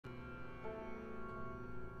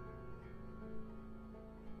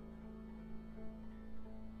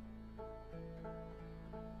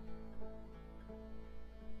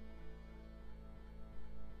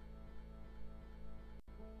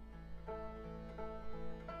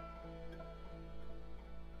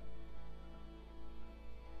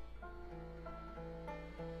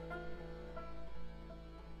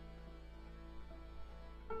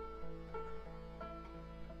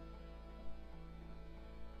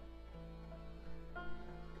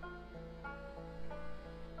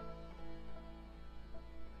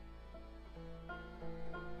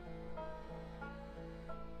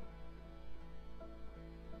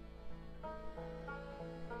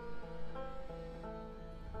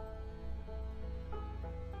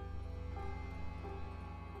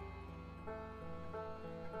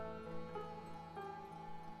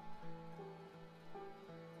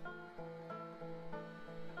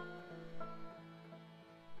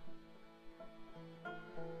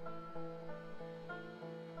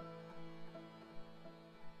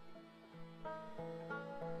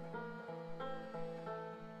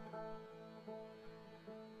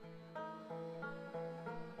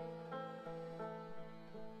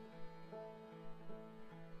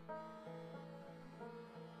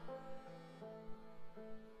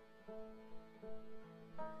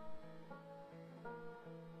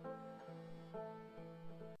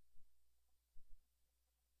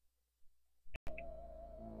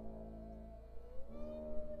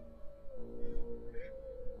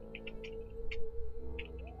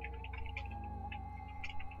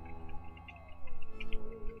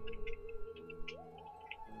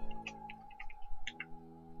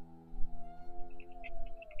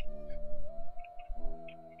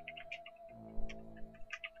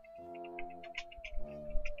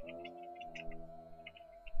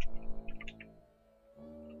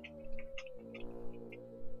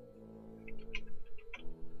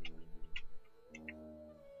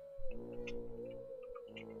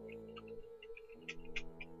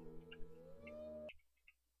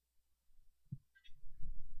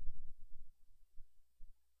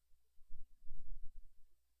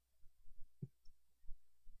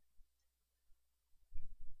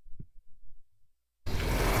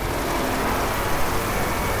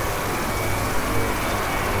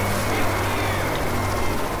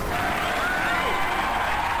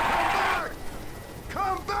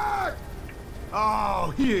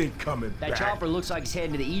He ain't coming back. That chopper looks like he's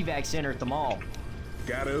heading to the evac center at the mall.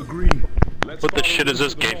 Gotta agree. What the shit is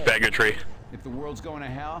this gate faggotry? If the world's going to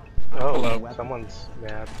hell... Oh, hello. Someone's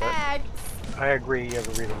mad, but I agree you have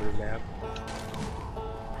a reason to be mad.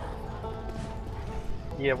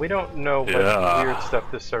 Yeah, we don't know what weird stuff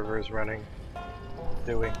this server is running,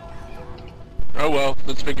 do we? Oh well,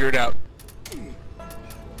 let's figure it out.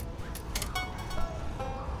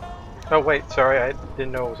 Oh wait, sorry, I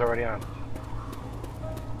didn't know it was already on.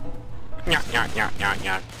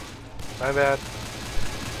 Yeah. My bad.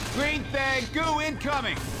 Green thing, goo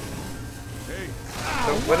incoming! Hey.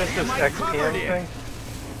 So what is this XPM thing?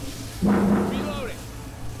 Reloading.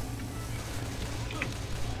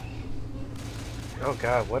 Oh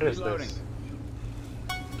god, what is this?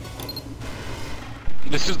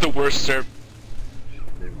 This is the worst serve.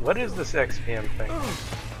 What is this XPM thing?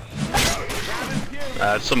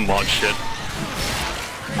 It's some mod shit.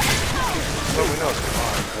 Well, we know it's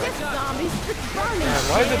mod, right? Man,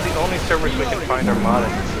 why is it the only servers we can find are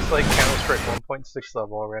modded? This is like Counter-Strike 1.6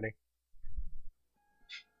 level already.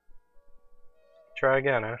 Try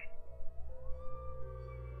again, huh?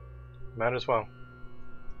 Might as well.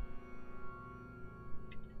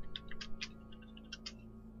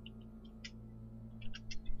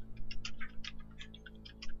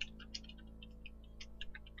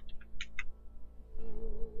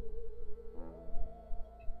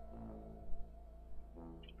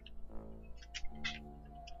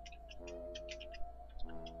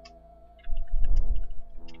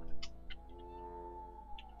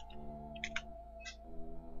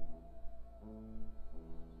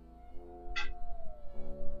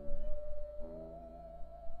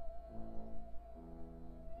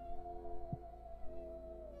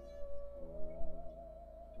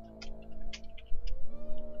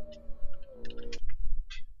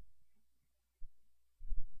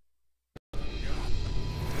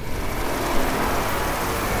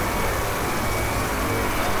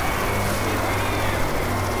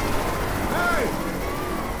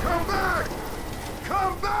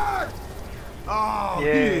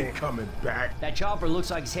 Coming back. That chopper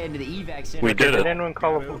looks like he's heading to the evac center. We did Did it. anyone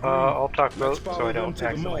call all talk vote so I don't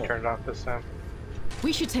accidentally turn it off this time?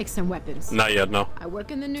 We should take some weapons. Not yet, no. I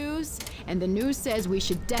work in the news, and the news says we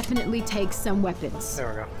should definitely take some weapons. There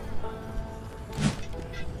we go.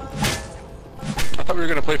 I thought we were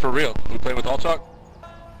gonna play for real. We playing with all talk?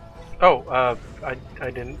 Oh, I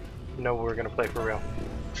didn't know we were gonna play for real.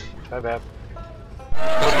 My bad.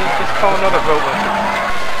 Just call another vote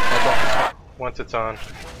once it's on.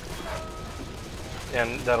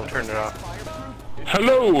 And that'll turn it off.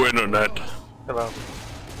 Hello, Internet. Hello.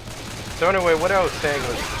 So anyway, what I was saying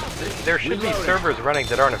was, there should be servers running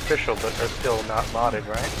that aren't official but are still not modded,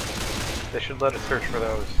 right? They should let us search for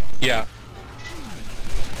those. Yeah.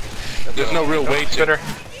 There's no real way to. Twitter.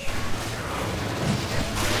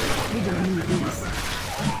 We don't need these.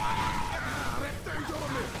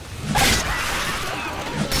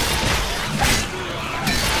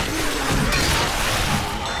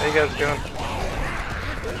 How you guys doing?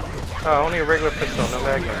 Oh, only a regular pistol, no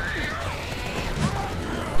magnum.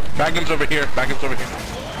 Magnum's over here. Magnum's over here.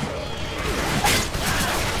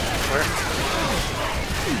 Where?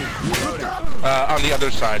 On the other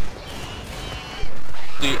side.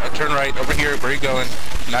 Turn right over here. Where are you going?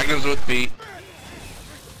 Magnum's with B.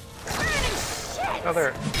 Oh,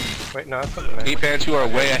 there. Wait, no, that's not the magnet. Eatpants, you are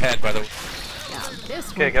way ahead, by the way. Now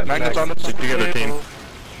this Okay, one. got the Magnets on the magnet. stick together, team.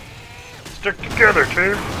 Stick together,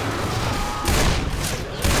 team.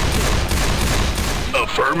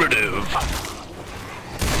 Affirmative.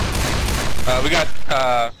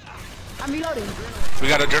 I'm reloading. We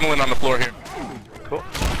got adrenaline on the floor here. Cool.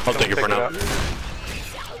 I'll take it for now. out.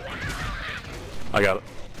 I got it.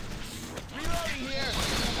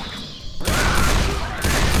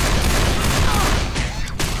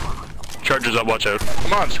 Charges up, watch out.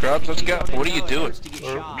 Come on, scrubs, let's go. What are you doing?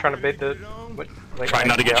 We're trying to bait the... What, like, Try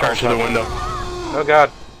not to get charged through the window. Oh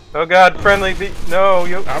god. Oh god, friendly No,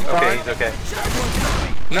 you... I'm okay, fine. he's okay.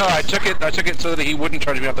 No, I took it so that he wouldn't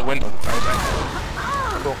charge me out the window.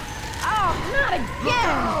 Cool. Oh, not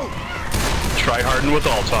again! Try harden with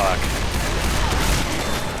all talk.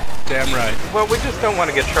 Damn right. Well, we just don't want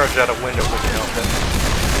to get charged out of window if we can help it.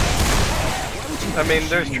 I mean,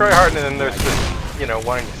 there's try hard and then there's just, you know,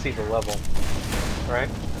 wanting to see the level. Right?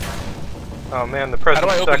 Oh man, the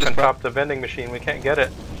president's open stuck this on button? top of the vending machine. We can't get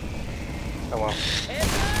it. Oh well.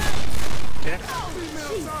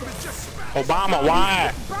 Obama,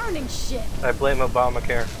 why? Burning shit. I blame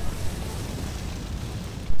Obamacare.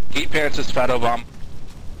 Eatpants is fat Obama.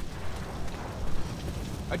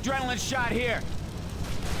 Adrenaline shot here.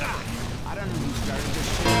 I don't know who started this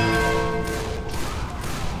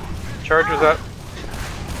shit. Chargers up.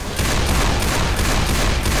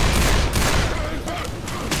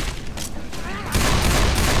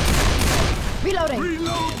 Reloading.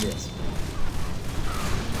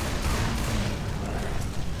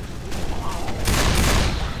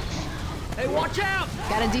 Hey, watch out!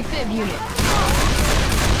 Got a defib unit.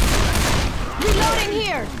 Reloading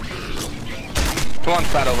here. Come on,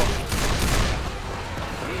 fat Obama.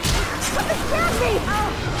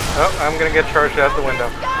 Oh, I'm gonna get charged out the window.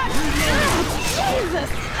 Jesus.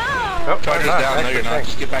 Oh. Oh, Charges I'm not. down. No, Actually, you're not. thanks.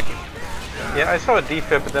 Just get back in. Yeah, I saw a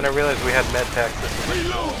defib, but then I realized we had med packs. This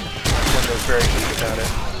is one of those variations without it.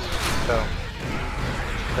 So,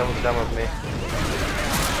 that was dumb of me.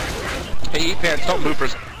 Hey, Eatpants, don't move for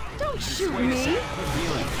Don't shoot me.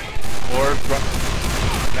 or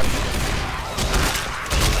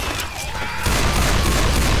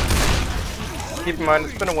Keep in mind,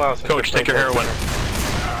 it's been a while since Coach, I take your played heroin.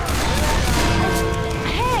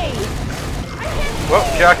 Hey. Well,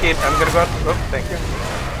 jockey, I'm gonna go out. Oh, thank you.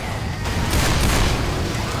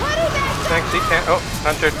 Thanks, Eatpants. Oh,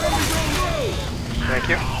 Hunter. Thank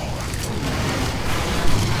you.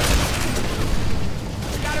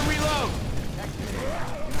 Gotta reload!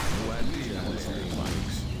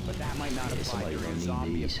 But that might not apply to a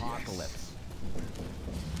zombie apocalypse.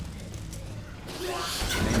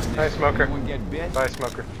 Hi, Smoker. Anyone get bit? Bye,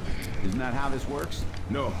 Smoker. Isn't that how this works?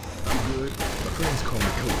 No, I'm good. My friends call me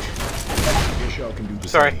Coach. I guess y'all can do the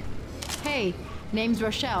Sorry. same. Hey, name's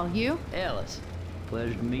Rochelle. You? Ellis.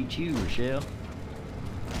 Pleasure to meet you, Rochelle.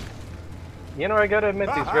 You know, I gotta admit,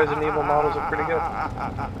 these Resident Evil models are pretty good.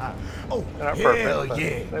 Oh, They're not hell perfect, but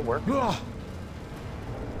yeah. they work.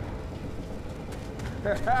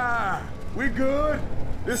 We good?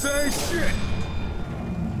 This ain't shit.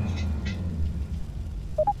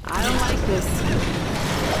 I don't like this.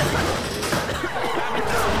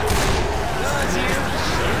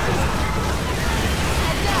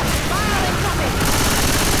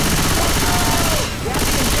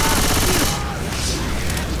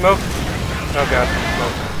 Smoke. Oh god,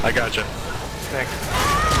 smoke. I gotcha. Thanks.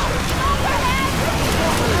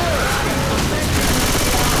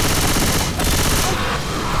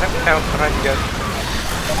 That counts behind you guys.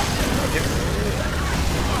 Thank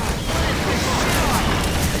you.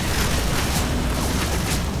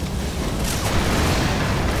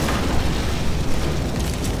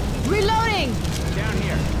 Reloading. Down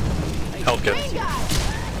here. Health kit. Green guy.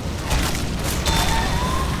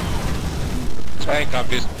 tank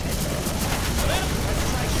copies.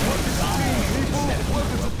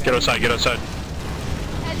 Get outside, get outside.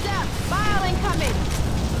 Heads up. File incoming.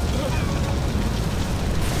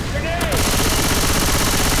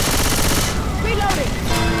 Reloading.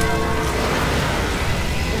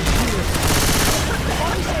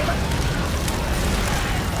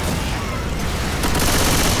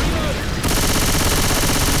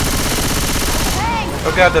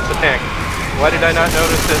 Oh god, that's a tank. Why did I not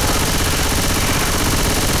notice it?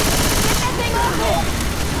 Get that thing off there.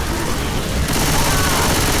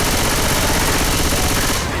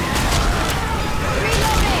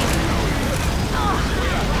 Reloading.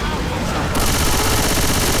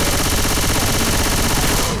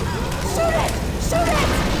 Shoot it! Shoot it!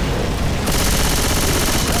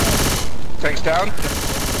 Tanks down. Kill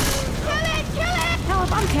it! Kill it! Hell,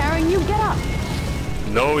 if I'm carrying you, get up.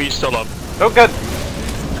 No, he's still up. Oh god!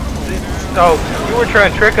 Oh, you were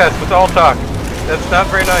trying to trick us with all talk. That's not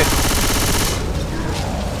very nice.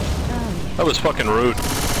 That was fucking rude.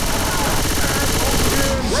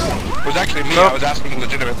 It was actually me, Nope. I was asking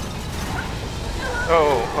legitimate.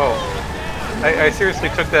 Oh. I seriously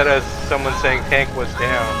took that as someone saying tank was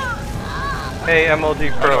down. Hey,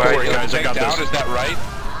 MLG Pro, Don't worry, you guys, I got down, this. is that right?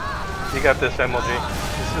 got this, MLG.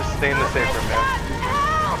 Just stay in the safe room, man.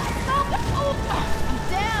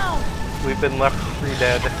 Down! We've been left 3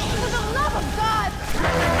 dead. For the love of God!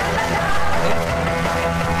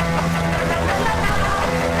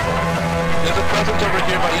 There's a presence over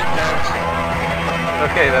here by Eatpants.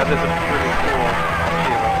 Okay, that is a pretty cool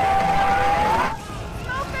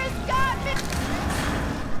Smoker's got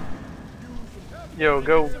me! Yo,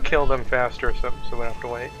 go kill them faster so we don't have to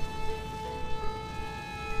wait.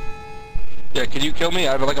 Yeah, can you kill me?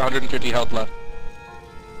 I have like 150 health left.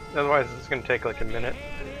 Otherwise, it's gonna take like a minute.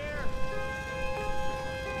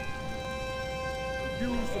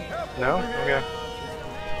 No? Okay.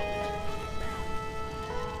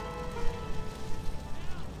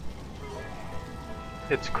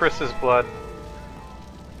 It's Chris's blood.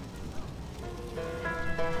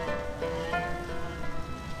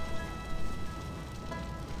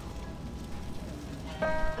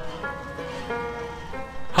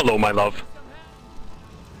 Hello, my love.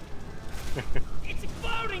 It's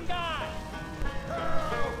exploding, guy!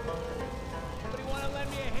 Somebody wanna lend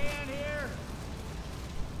me a hand here?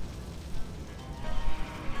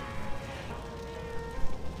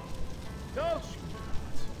 Coach!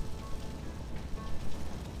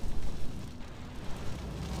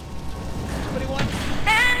 Somebody want...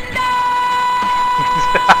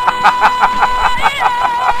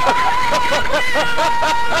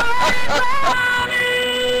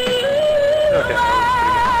 Okay, that was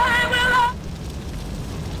pretty good.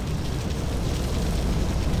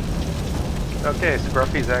 Okay,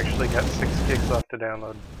 Scruffy's actually got 6 gigs left to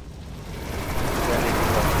download. Then he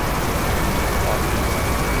can go.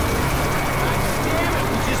 Damn it,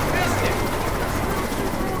 we just missed it!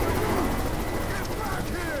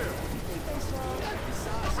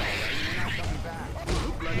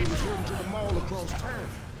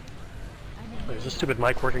 Is this stupid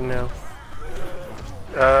mic working now?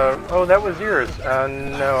 Oh, that was yours.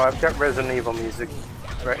 No, I've got Resident Evil music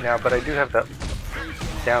right now, but I do have that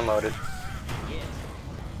downloaded.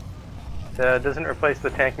 Doesn't replace the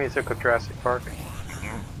tank music with Jurassic Park.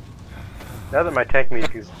 Now that my tank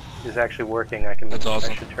music is actually working, I can That's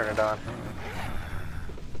awesome. actually turn it on.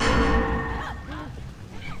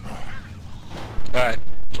 Alright,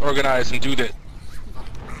 let's organize and do that.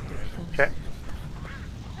 Okay.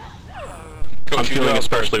 Coach, I'm you feeling go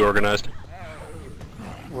especially organized.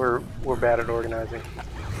 We're bad at organizing.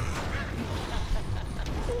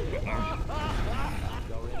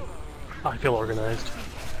 I feel organized.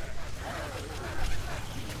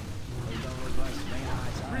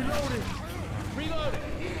 Reloading!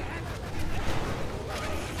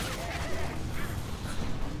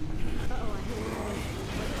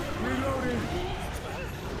 Reloading!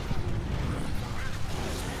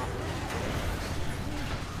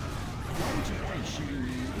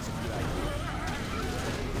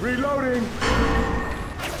 Reloading!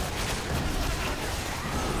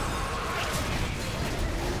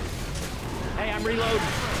 Hey, I'm reloading.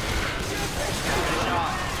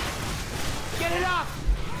 Get it up!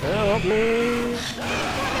 Help me!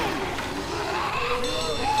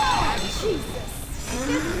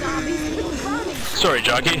 This zombie's still running! Sorry,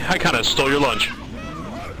 jockey. I kind of stole your lunch.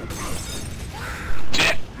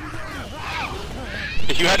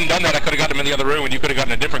 If you hadn't done that, I could have gotten him in the other room and you could have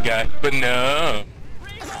gotten a different guy. But no.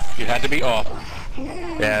 You had to be off.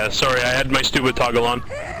 Yeah, sorry. I had my stupid toggle on.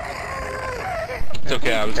 It's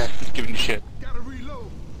okay, I was giving you shit.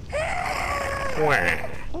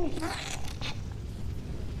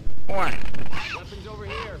 Wah. Weapons over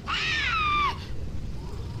here.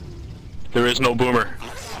 There is no boomer.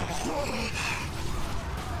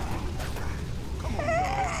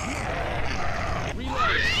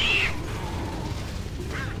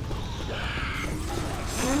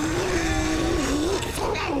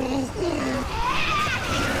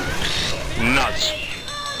 Nuts.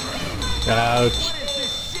 Ouch.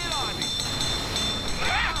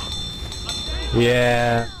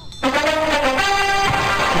 Yeah.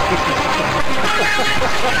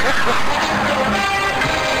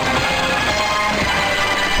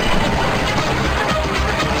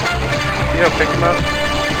 Yo, pick him up.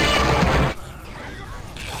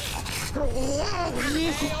 Over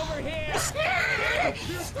here!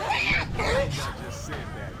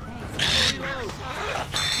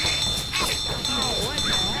 Oh, what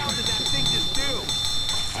the hell did that thing just do?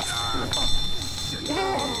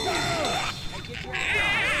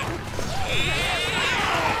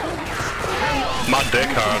 dick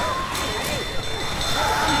hard.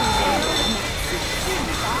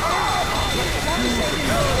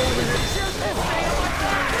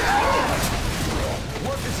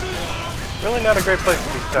 Really not a great place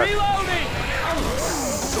to be stuck.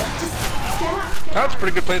 That's a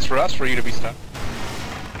pretty good place for us for you to be stuck.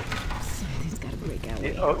 Something's gotta break out.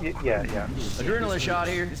 Yeah. Adrenaline shot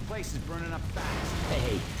here. This place is burning up fast.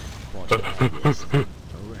 Hey.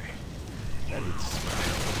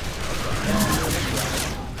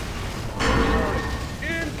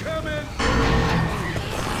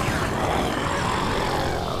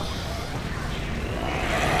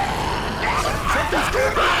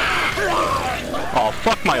 Oh,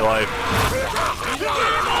 fuck my life.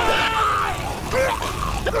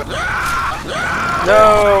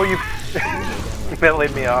 No, you that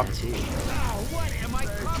laid me off.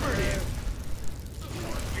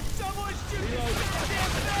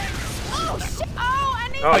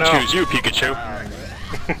 Oh, I no. choose you, Pikachu.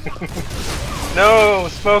 No,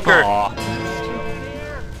 smoker. Aw,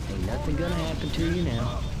 Ain't nothing gonna happen to you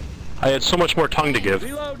now. I had so much more tongue to give.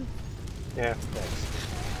 Yeah,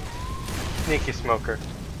 thanks. Sneaky smoker.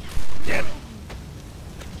 Yeah.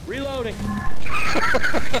 Reloading.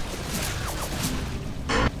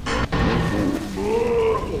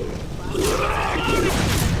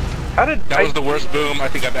 How did That was the worst boom I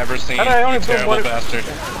think I've ever seen. How did I only You boom terrible one- bastard.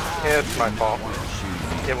 Yeah, it's my fault.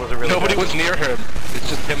 It was a really Nobody bad. was near him. It's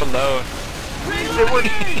just him alone.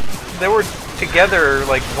 They were together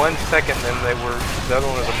like 1 second, then the other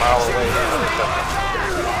one was a mile away.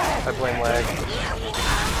 I blame lag.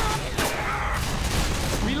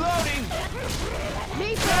 Reloading.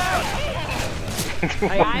 Me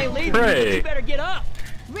Hey, I ain't leaving. Hooray. You better get up.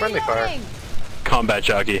 too! Friendly fire. Reloading! Combat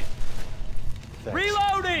jockey.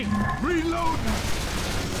 Reloading.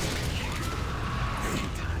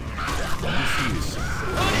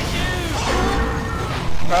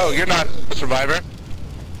 Oh, you're not a survivor?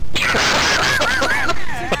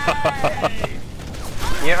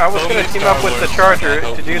 Yeah, I was So gonna many team Star up with the Wars. Charger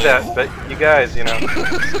Oh, to do cool. that, but you guys, you know.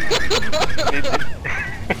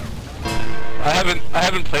 I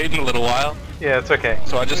haven't played in a little while, Yeah, it's okay.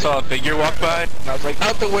 so I just saw a figure walk by, and I was like,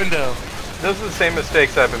 out the window. Those are the same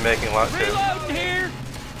mistakes I've been making a lot too. Reloading here.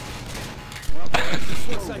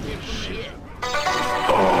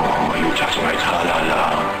 Oh, you just like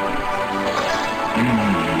la.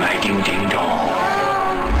 Mmm, ding ding dong.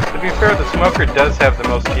 To be fair, the smoker does have the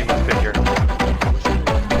most even figure.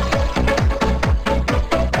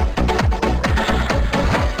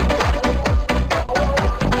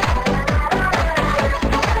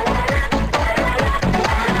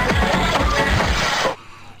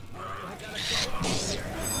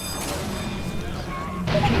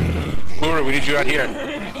 Boomer, we need you out here.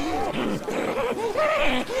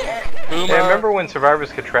 Boomer. Yeah, remember when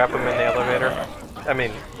survivors could trap them in the elevator? I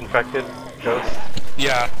mean, infected ghosts.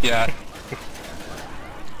 Yeah.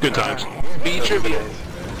 Good times. Be Those were the trivia. days.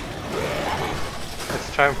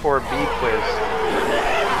 It's time for a bee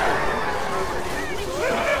quiz.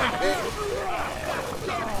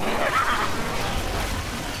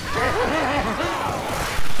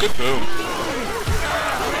 Good boom.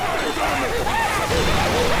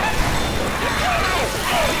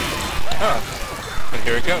 Oh, and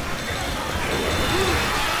here we go.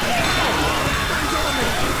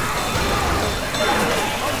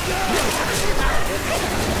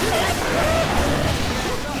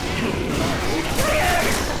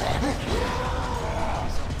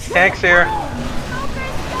 Tank's here.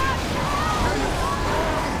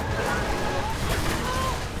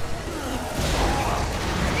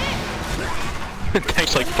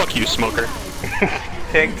 Tank's like, fuck you, smoker.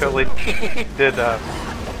 Tank totally did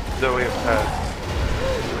Zoe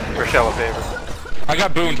Rochelle a favor. I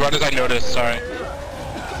got boomed right as I noticed, sorry.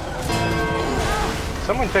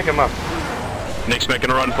 Someone pick him up. Nick's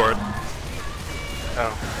making a run for it.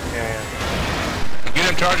 Oh, yeah. Get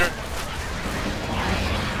him, Charger.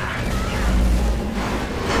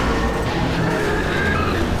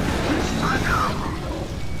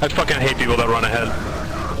 I fucking hate people that run ahead.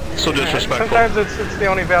 So disrespectful. Sometimes it's the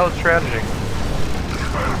only valid strategy.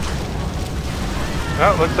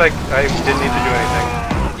 Oh, looks like I didn't need to do anything.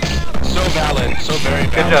 So valid, so very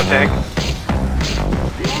valid. Good job, Tank.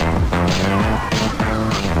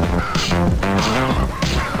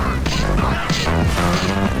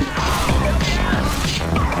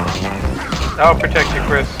 I'll protect you,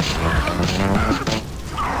 Chris.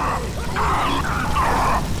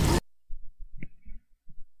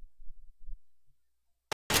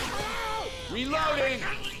 Reloading.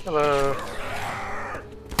 Hello. Watch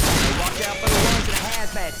out for the ones in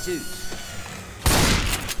hazmat suits.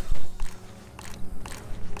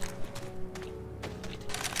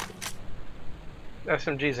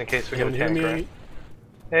 SMGs in case we Can get a you hear tank, me? right?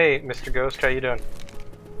 Hey, Mr. Ghost, how you doing?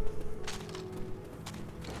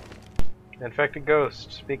 Infected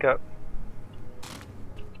Ghost, speak up.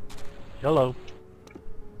 Hello.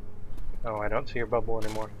 Oh, I don't see your bubble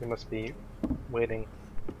anymore. You must be waiting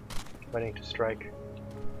to strike.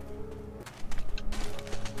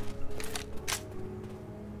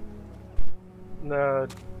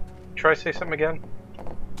 Try say something again?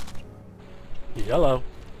 Hello.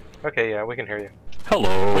 Okay, yeah, we can hear you.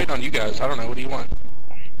 Hello. Wait on you guys. I don't know. What do you want?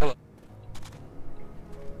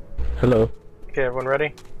 Hello. Okay, everyone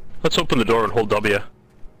ready? Let's open the door and hold W.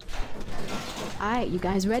 Alright, you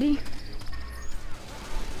guys ready?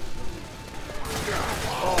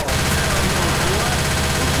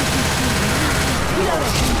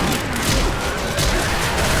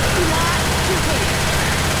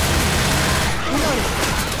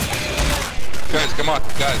 Guys, come on.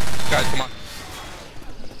 Guys, come on.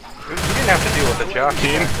 You didn't have to deal with the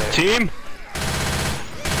jockey. Team.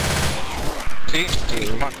 Team,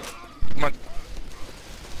 come on. Come on.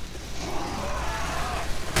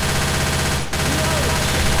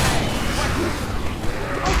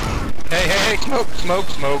 Hey,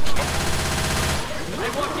 smoke.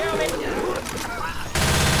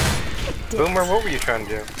 Boomer, what were you trying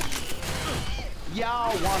to do?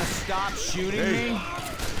 Y'all wanna stop shooting me?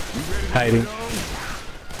 Hiding.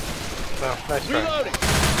 Oh, nice try. Reloading!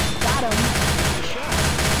 Got him.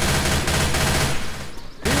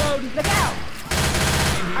 Reload. Look out!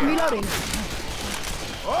 I'm reloading.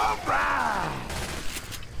 Alright!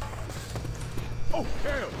 Oh,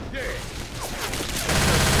 hell yeah!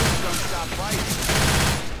 Don't stop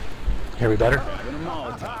fighting. Hear me better?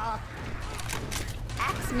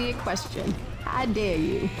 Ask me a question. I dare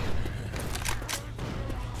you.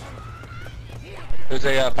 There's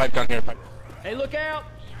a pipe down here. Pipe. Hey, look out!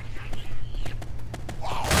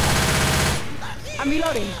 I'm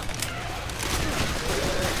reloading.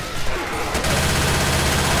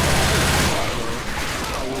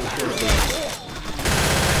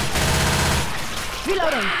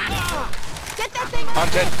 Reloading. Get that thing.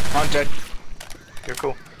 Haunted. You're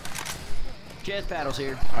cool. Jazz paddles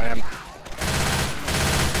here. I am.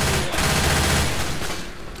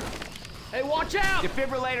 Hey, watch out!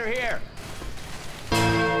 Defibrillator here.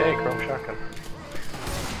 Hey, Chrome Shotgun.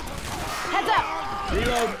 Heads up.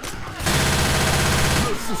 Reload.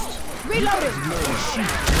 Reloading.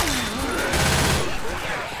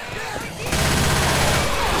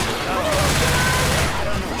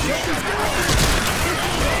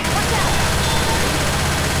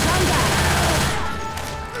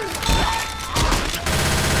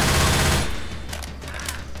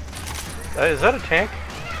 Is that a tank?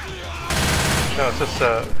 No, it's just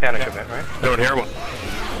a panic event, right? I don't hear one.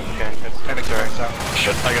 Okay, it's Panic alright. event.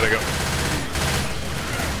 Shit, I gotta go.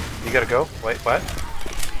 You gotta go? Wait, what?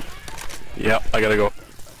 Yeah, I gotta go.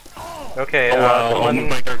 Okay, I'll move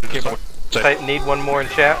my character to Titan, need one more in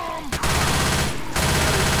chat?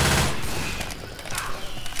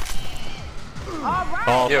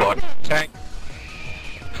 Oh, Yo. fuck. Tank.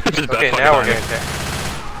 Just Okay, that now we're fucking getting tank.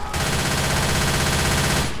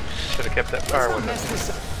 Should have kept that fire with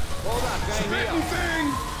us. Hold on, gonna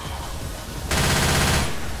heal.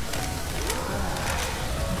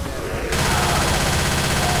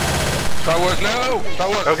 Star Wars, no! Star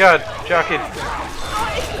Wars! Oh god, jockey.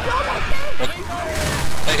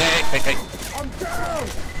 Hey.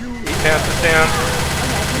 Eatpants is down.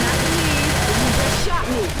 You just shot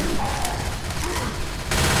me.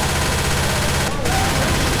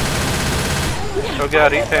 Oh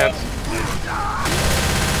god, Eatpants.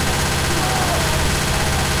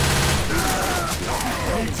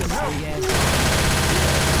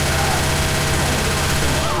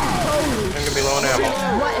 I'm gonna be low on ammo.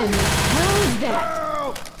 What in the hell is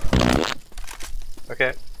that?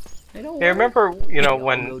 Okay. Hey, don't Yeah, remember, you know, Go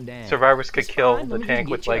when down. survivors could It's kill fine, the let me tank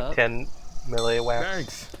get with you like up. 10 melee whacks?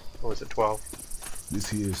 Thanks. Or was it 12? This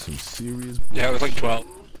here is some serious. Yeah, it was like 12.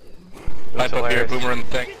 Pipe up here, hilarious. boomer in the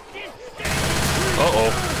thing.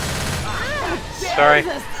 Uh-oh. Sorry, I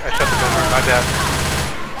shot the boomer, my bad.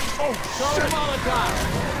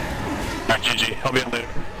 Alright, GG. I'll be in later.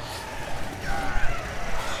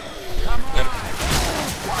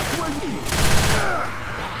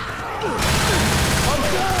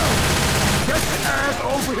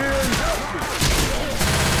 Over here.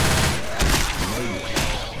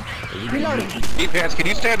 Reloading. Eatpants, can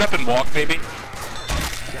you stand up and walk, maybe?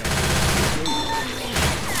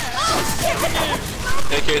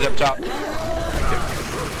 AK's up top.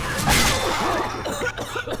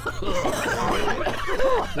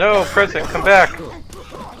 No, President, come back.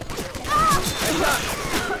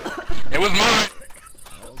 It was mine!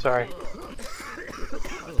 Sorry.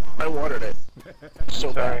 I wanted it.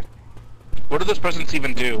 So Sorry. bad. What do those presents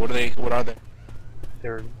even do? What are they?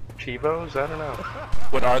 They're Chivos? I don't know.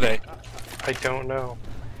 What are they? I don't know.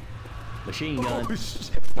 Machine gun. Oh,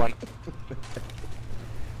 shit. One.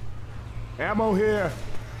 Ammo here.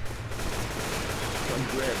 Come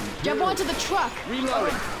grab me. Jump onto the truck.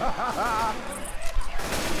 Reloading.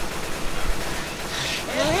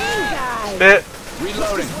 Green guy. Spit!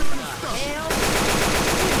 Reloading.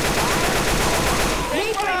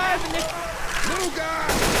 Little guy.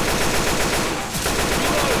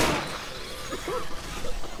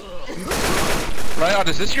 Ryan,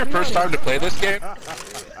 is this your first time to play this game?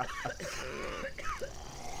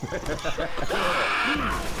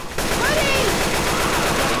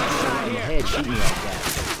 In the head shooting like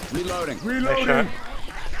that. Reloading. Nice Reloading. shot.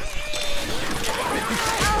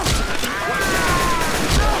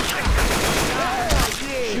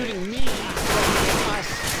 Shooting me.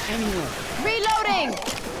 Anywhere. Reloading.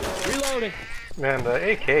 Reloading. Man,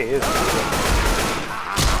 the AK is.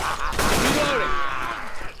 Reloading.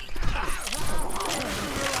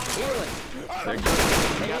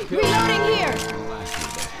 Reloading here.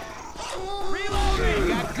 Reloading.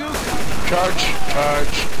 Got Goon. Charge.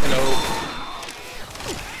 Hello.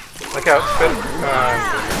 Look out, Spit.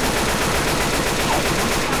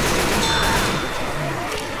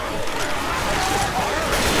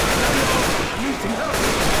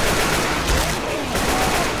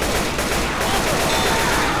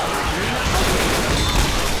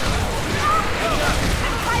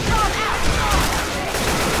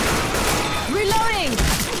 Reloading.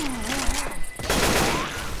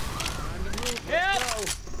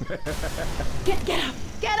 Get up.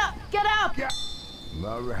 Get up. Get up.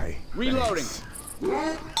 All right. Reloading.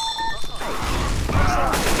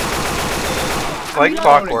 Like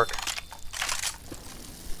clockwork.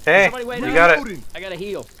 Hey, Somebody wait you up. got it. Reloading. I got a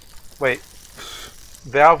heal. Wait.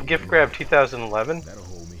 Valve gift grab 2011? That'll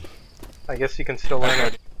hold me. I guess you can still learn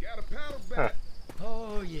it. Got a paddle Huh. back.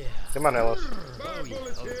 Oh yeah. Come on, Ellis. 5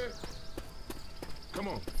 bullets here. Come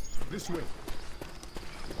on. This way.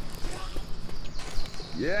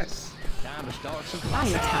 Yes. Time to start some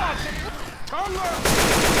Fire time. Tongue up.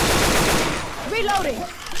 Reloading.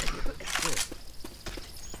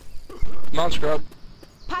 Come on, scrub.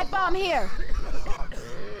 Pipe bomb here.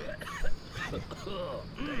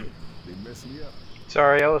 They messed me up.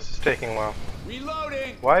 Sorry, Ellis is taking a while.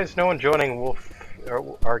 Reloading. Why is no one joining Wolf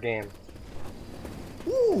our game?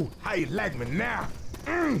 Ooh, how you like me now?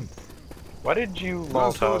 Why did you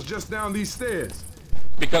Lost Molotov? just down these stairs.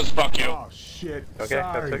 Because fuck you. Oh shit. Okay,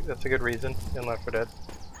 Sorry. that's a good reason in Left 4 Dead.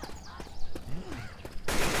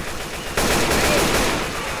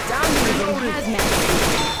 Zombies in hazmat.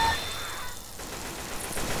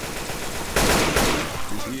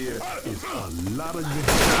 Here is a lot of good.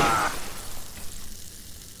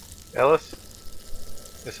 Ellis?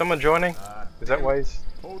 Is someone joining? Is that why he's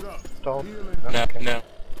Hold up. stalled? No, no.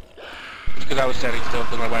 It's because I was standing still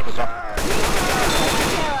because my wife was off.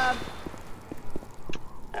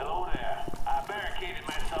 Hello there. I barricaded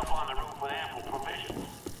myself on the roof with ample provisions.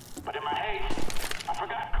 But in my haste, I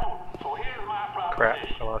forgot code. So here's my Crap,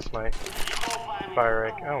 proposition. I lost my You go find me fire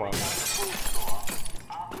some egg. Oh well. food store.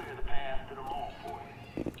 I'll clear the path to the mall for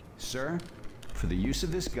you. Sir, for the use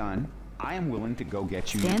of this gun, I am willing to go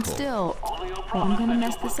get you your Stand coat. still, Only your or I'm promise gonna that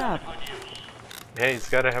mess you this put up. that to good use. Hey, he's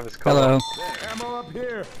gotta have his color. Ammo up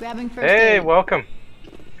here. Grabbing first Hey, aid. welcome.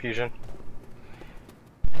 Fusion.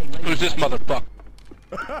 Who's this motherfucker?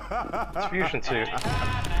 It's Fusion suit.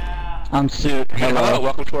 I'm Suit. Hello,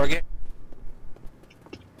 welcome to our game.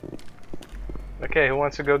 Okay, who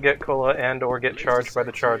wants to go get cola and or get charged by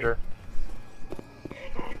the charger?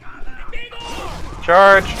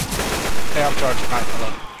 Charge! Hey, I'm charged. Hi,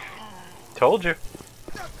 hello. Told you.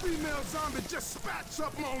 That female zombie just spat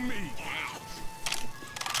something on me.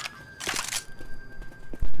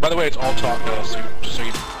 By the way, it's all talk, just so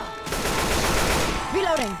you.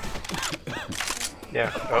 Reloading.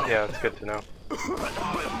 Yeah. Oh, yeah. It's good to know.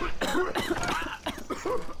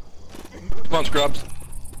 Come on, scrubs.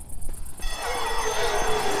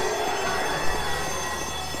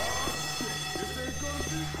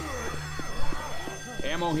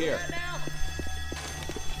 Ammo here.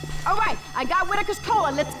 All right, I got Whitaker's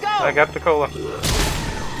cola. Let's go. I got the cola.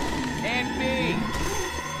 And B.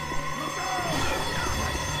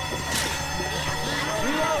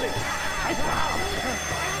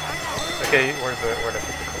 Okay, where'd I put the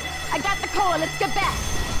cola? I got the cola. Let's get back.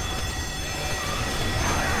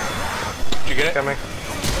 Did you get it? Coming.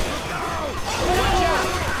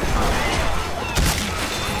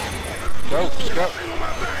 Go, just go.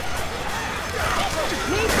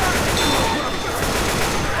 Need some.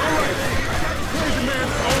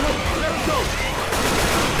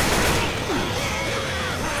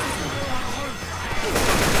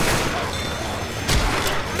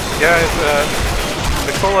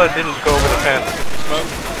 cola didn't go over the fence.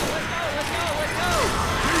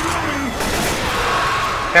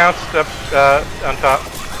 Pounced up on top.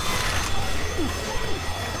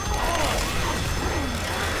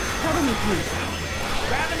 Cover me, please.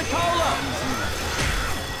 Grabbing the cola!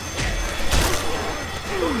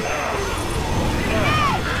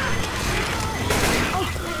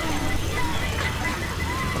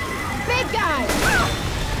 Big guy!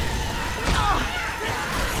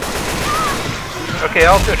 Okay,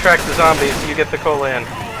 I'll attract the zombies. You get the cola in.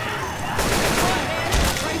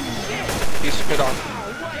 You spit on.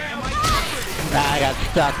 I got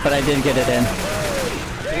stuck, but I did get it in.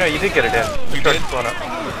 No, you did get it in. You did? Blown up.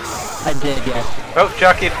 I did, yes. Oh,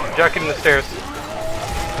 jockeyed in the stairs.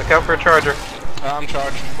 Look out for a charger. I'm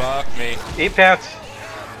charged. Fuck me. Eatpants.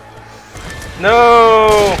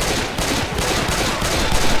 No!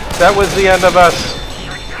 That was the end of us.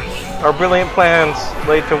 Our brilliant plans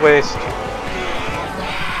laid to waste.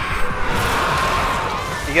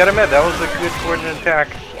 You gotta admit, that was a good coordinated attack.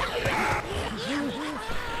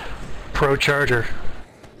 Pro charger.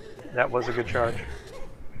 That was a good charge.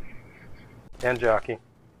 And jockey.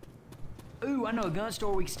 Ooh, I know a gun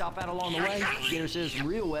store we can stop at along the way. Get ourselves some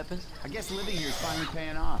real weapons. I guess living here is finally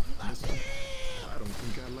paying off. Listen, I don't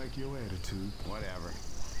think I like your attitude. Whatever.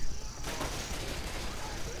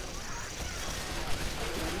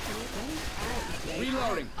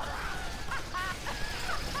 Reloading.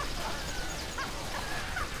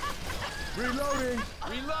 Reloading!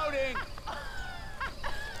 Reloading.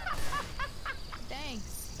 Thanks.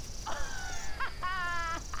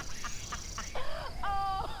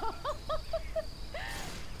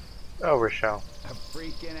 Oh, Rochelle. A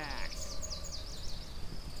freaking axe.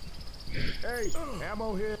 Hey,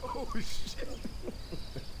 ammo here. Oh, shit.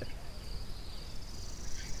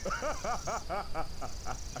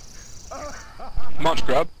 Come on,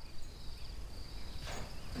 scrub.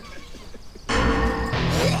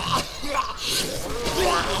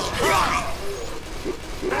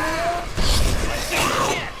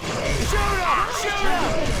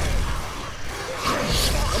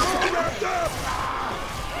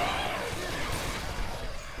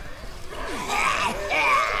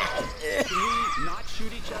 Can we not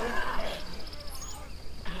shoot each other?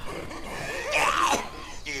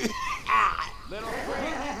 Little guy.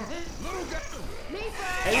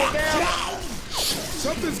 Hey, look out!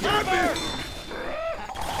 Something's got me!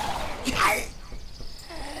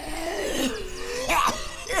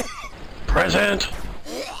 Present!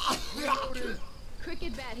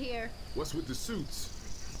 Cricket bat here. What's with the suits?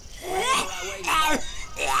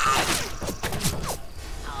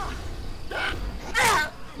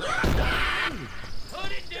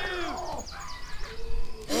 Put it down!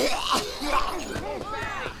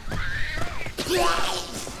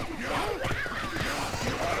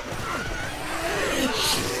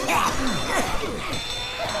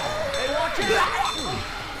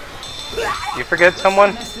 You forget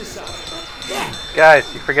someone?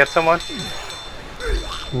 Guys, you forget someone?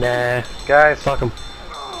 Nah. Guys. Fuck him.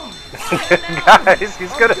 Guys,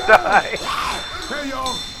 he's gonna die. Hey,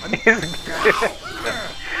 y'all!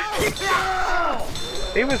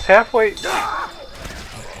 He was halfway. First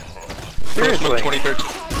Seriously. move 2013.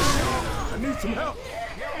 I need some help!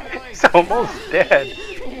 He's almost dead.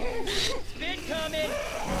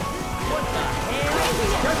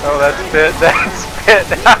 Oh, that's Spit. That's Spit.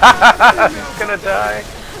 He's gonna die.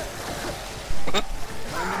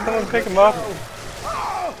 Someone pick him up.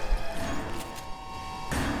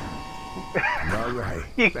 Alright,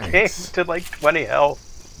 He came to like 20 health.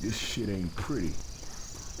 This shit ain't pretty.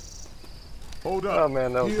 Hold up. Oh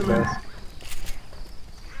man, that was the Healing. best.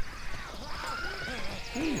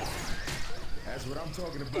 That's what I'm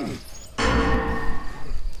talking about.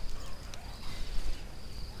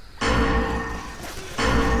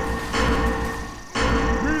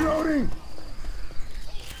 Reloading!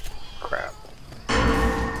 Crap.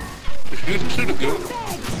 Shoot a goon.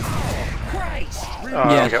 Oh, I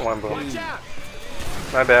only got one boom.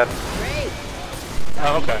 My bad.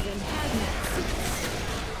 Oh, okay.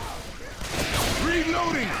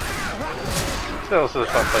 Reloading! This is a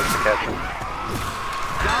fun place to catch him.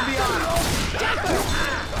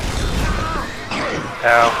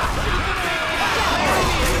 Ow.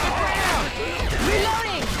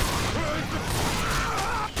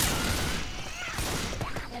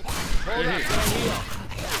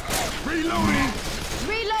 Reloading!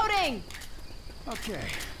 Reloading! Okay.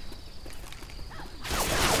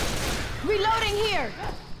 Reloading here!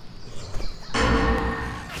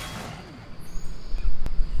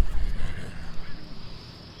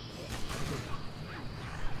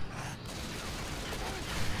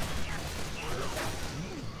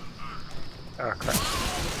 Oh crap.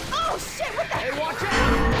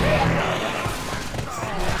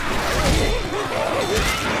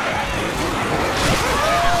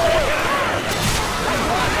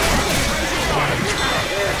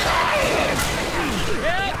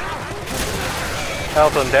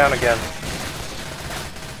 Held him down again.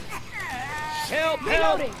 Help!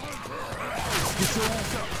 Help!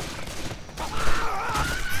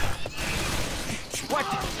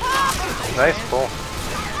 Nice pull.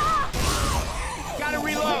 Gotta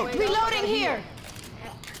reload! Reloading here!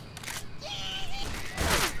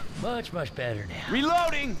 Much better now.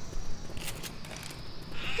 Reloading!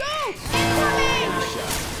 Go! Incoming!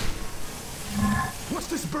 What's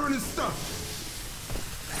this burning stuff?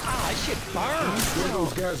 Ah, that shit burns! What are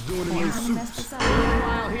those guys doing in those suits?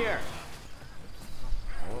 While here.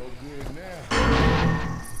 All good now.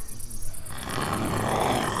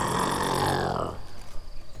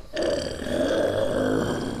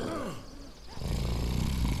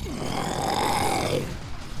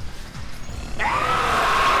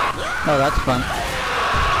 Oh, that's fun.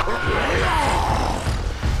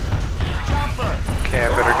 Okay, I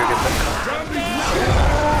better go get that.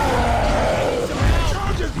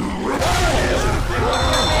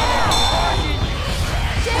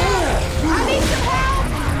 I need some help!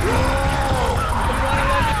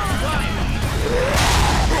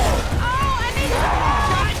 Oh, I need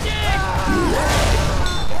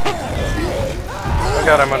I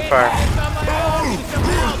got him on fire.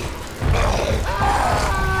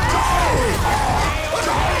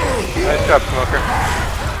 Nice job, Smoker.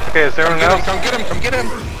 Okay, is there anyone else? Come get him! Come get him!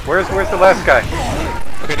 Where's the last guy?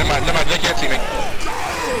 Okay, never mind. They can't see me.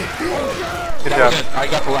 Good That job. was it. I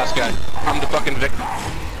got the last guy. I'm the fucking victim.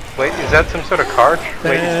 Wait, is that some sort of car?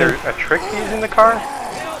 Wait, is there a trick using the car?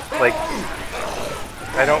 Like,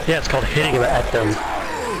 I don't... Yeah, it's called hitting them at them.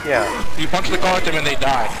 Yeah. You punch the car at them and they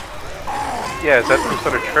die. Yeah, is that some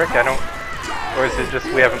sort of trick? I don't... Or is it just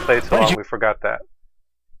we haven't played so long we forgot that?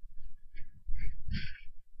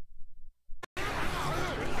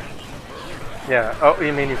 Yeah. Oh,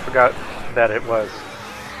 you mean you forgot that it was?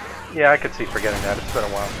 Yeah, I could see forgetting that. It's been a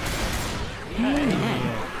while.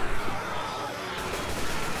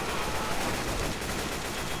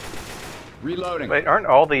 Reloading. Wait, aren't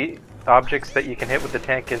all the objects that you can hit with the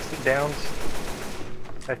tank instant downs?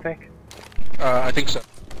 I think. I think so.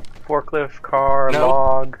 Forklift, car, No.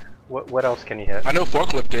 log. What else can you hit? I know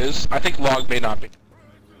forklift is. I think log may not be.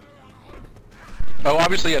 Oh,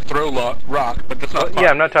 obviously a throw rock, but that's not. Yeah,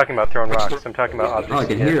 I'm not talking about throwing What's rocks. I'm talking about objects. Oh, I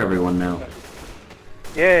can you hit. hear everyone now.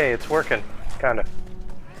 Yay, it's working. Kinda.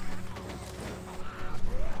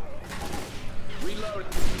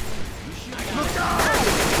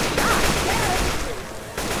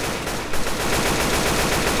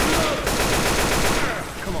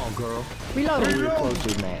 Come on, girl. Reloading. Real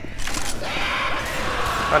close, man.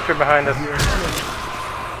 Hunter behind us.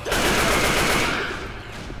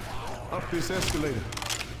 Up this escalator.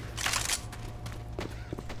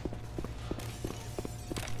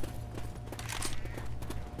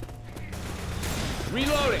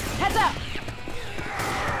 Reloading! Heads up!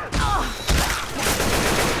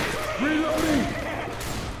 Reloading.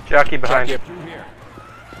 Jockey behind. Jockey up through here.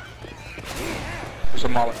 There's a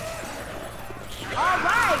mullet.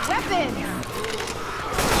 Alright, weapon!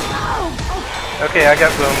 Okay, I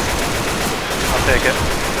got boom. I'll take it.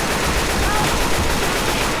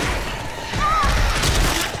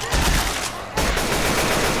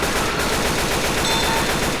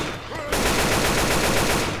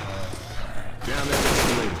 Down that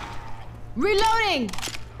escalator. Reloading!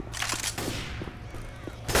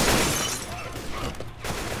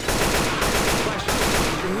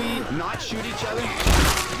 Can we not shoot each other?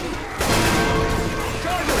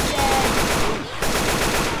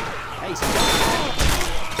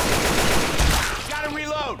 Gotta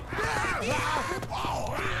reload!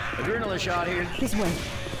 Adrenaline shot here. This way.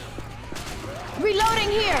 Reloading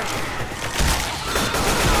here!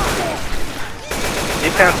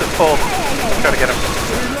 Eatpants is full. Try to get him.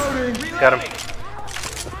 Got him.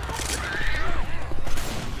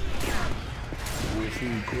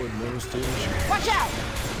 Watch out!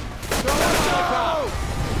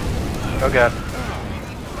 Oh god.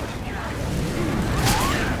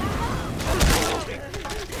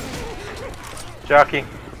 Jockey.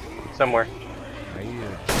 Somewhere.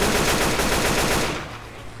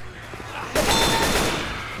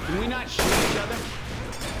 Can we not shoot each other?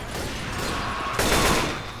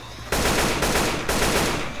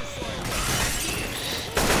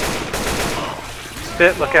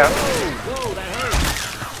 Spit, look out. Whoa, that hurt.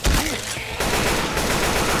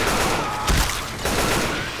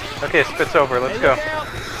 Okay, Spit's over. Let's go.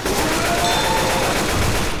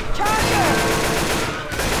 Charger!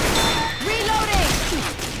 Reloading!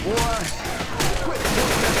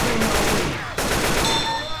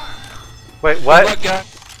 Wait, what? What guy?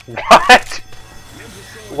 What?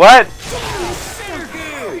 What?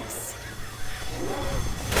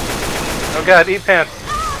 Oh god, Eatpants!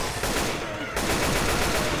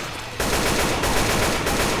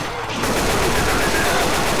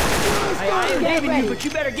 I am leaving you, but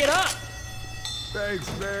you better get up!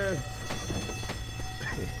 Thanks, man.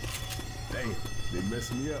 Damn, they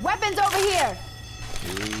messed me up. Weapons over here!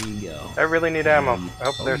 Here you go. I really need ammo.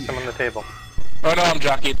 Oh, there's some on the table. Oh no, I'm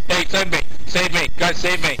jockeyed. Hey, save me! Save me! Guys,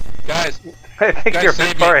 save me! Guys! I think Guys, you're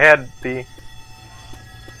save far me. ahead, B.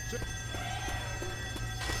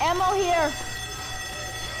 Ammo here!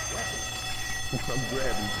 I'm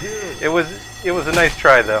grabbing pills. It was a nice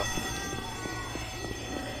try though.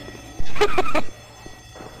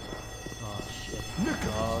 Oh shit.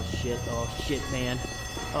 Oh shit. Oh shit, man.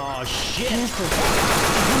 Oh shit!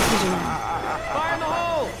 Fire in the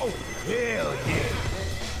hole! Oh, hell yeah.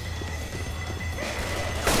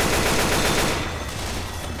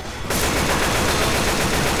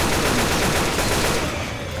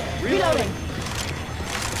 Reloading!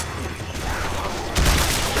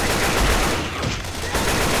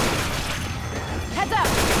 Heads up!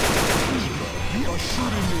 You are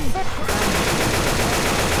shooting me.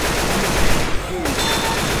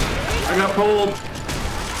 I got pulled.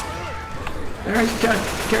 There's Chuck.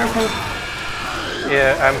 Careful.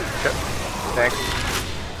 Yeah, thanks.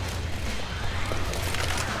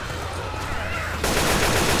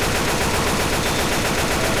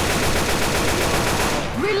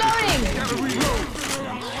 Reloading! Gotta reload.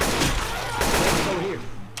 Over here.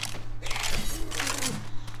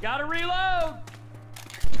 Gotta reload!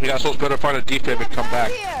 You guys supposed to better find a defib and come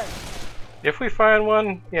back. Here! If we find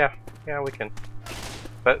one, yeah, we can.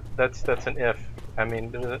 But that's an if. I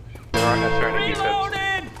mean, there aren't necessarily any defibs.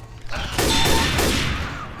 Reloading!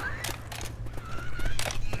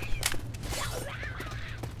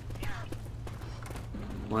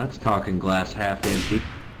 Well, that's talking glass half empty.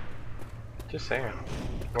 Just saying.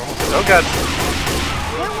 We're almost, oh god!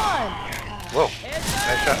 Hit one! Whoa!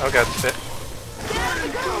 Nice shot. Oh god, spit.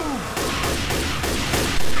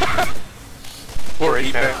 Or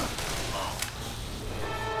Great Eatpants.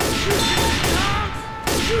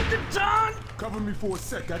 Shoot the tongue! Cover me for a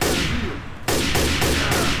sec. I gotta heal.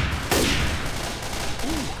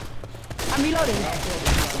 I'm reloading.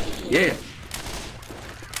 Yeah.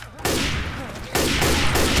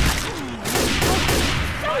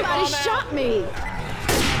 Somebody shot me!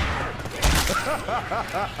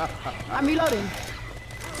 I'm reloading.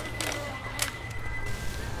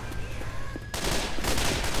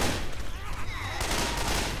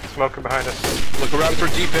 Smoker behind us. Look around for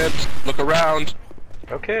defibs. Look around.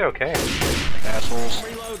 Okay, okay. Assholes.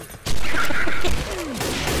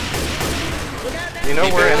 You know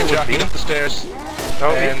where it would jockeyed be? up the stairs.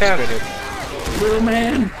 Oh, and Eatpants. spitted. Little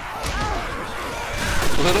man.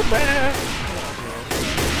 Little man.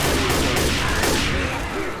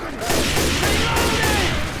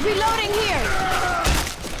 Reloading here!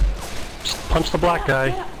 Punch the black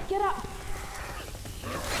guy. Get up!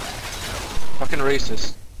 Fucking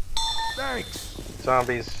racist. Thanks.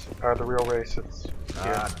 Zombies are the real racists.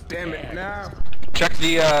 Yeah. Ah, damn it now. Check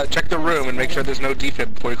the room and make sure there's no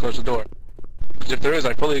defib before you close the door. Because if there is,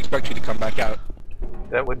 I fully expect you to come back out.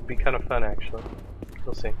 That would be kind of fun, actually.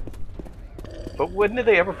 We'll see. But wouldn't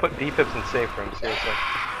they ever put defibs in safe rooms? Seriously.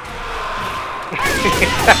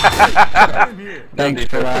 I'm here. Thanks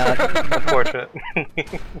for that. Unfortunate.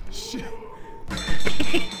 Shit.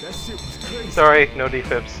 That shit was crazy. Sorry, no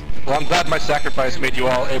defibs. Well, I'm glad my sacrifice made you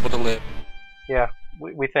all able to live. Yeah,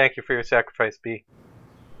 we thank you for your sacrifice, B.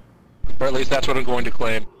 Or at least that's what I'm going to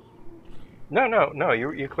claim. No,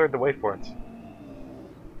 you cleared the way for us.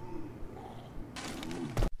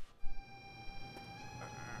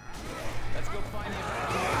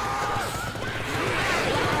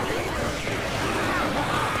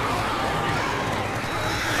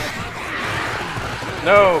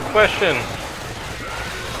 No question.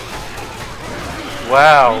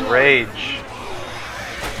 Wow, rage.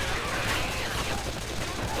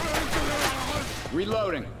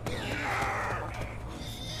 Reloading.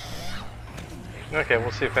 Okay,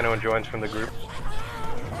 we'll see if anyone joins from the group.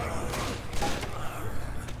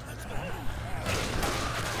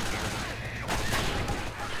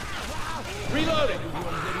 Reloading.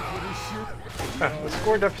 The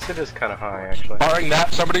score deficit is kind of high, actually. Barring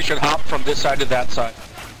that, somebody should hop from this side to that side.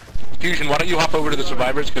 Fusion, why don't you hop over to the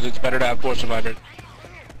survivors, because it's better to have 4 survivors.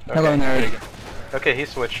 Hello, There you nerd. go. Okay, he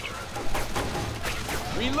switched.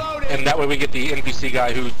 Reloading. And that way we get the NPC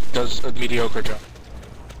guy who does a mediocre job.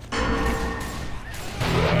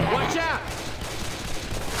 Watch out.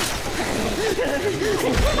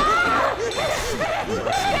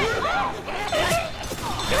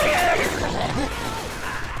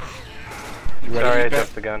 You ready, Sorry, I Eatpants?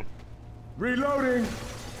 jumped the gun. Reloading.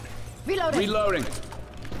 Reloading. Reloading.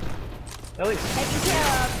 At least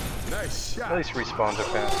Nice shot. respawns are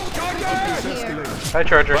fast. Here. Hi,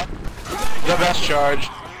 Charger. The best charge.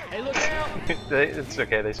 It's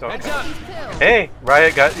okay, they saw it. He's killed. Hey,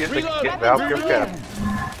 Riot got you the Valve gift card.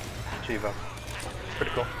 Chivo.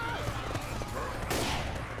 Pretty cool.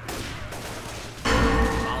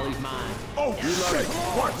 Molly's mine. Oh, shit.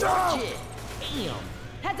 Watch out. Shit. Damn.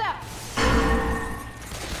 Heads up.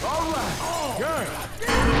 All right. Good.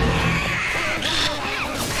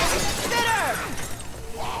 Spitter.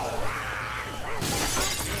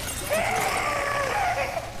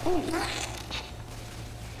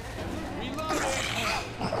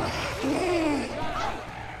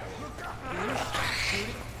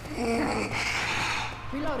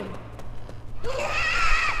 Reloading.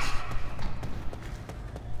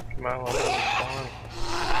 Come on, let me respawn.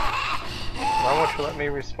 Why won't you let me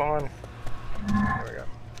respawn? There we go.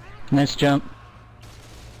 Nice jump.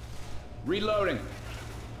 Reloading.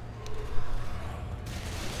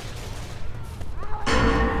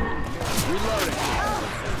 Reloading.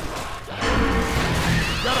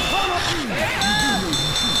 Got a follow up.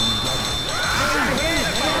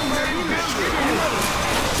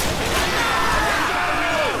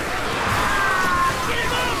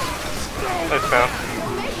 Nice bounce.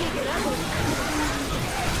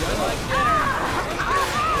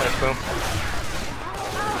 Nice boom.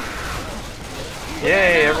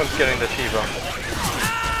 Yay, everyone's getting the Chivo.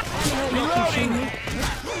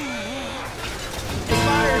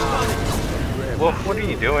 Wolf, what are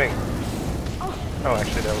you doing? Oh,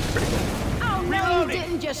 actually, that was pretty good. Oh no, you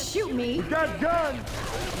didn't just shoot me. Got gun.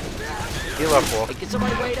 Heal up, Wolf. Hey, can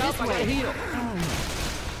somebody wait up? I gotta heal.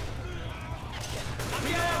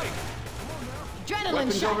 Adrenaline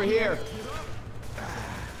Weapons shot. over here.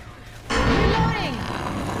 Reloading.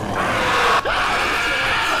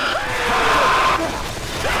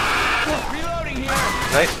 Reloading here.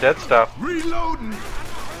 Nice dead stuff. Reloading.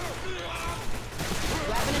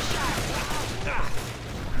 Grabbing a shot.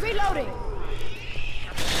 Reloading.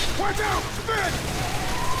 Watch out. Spin.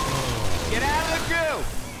 Get out of the goo.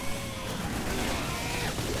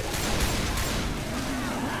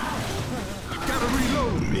 Gotta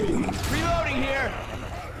reload. Reloading here.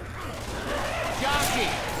 Jockey.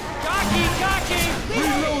 Jockey. Jockey.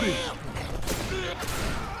 Reloading.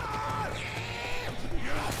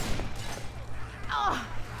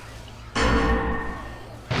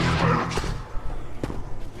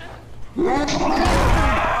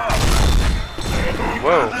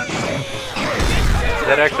 Whoa.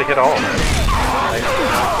 That actually hit all of them.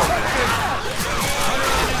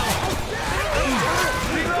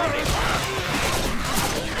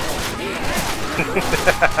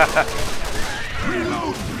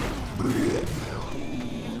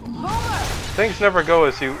 Things never go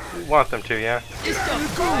as you want them to, yeah?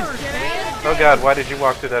 Oh god, why did you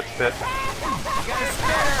walk through that spit?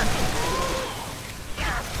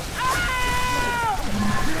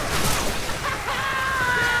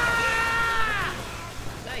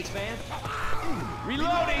 Thanks, man.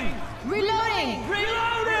 Reloading. Reloading.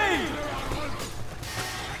 Reloading.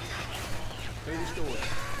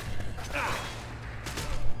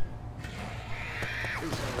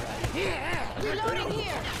 Reloading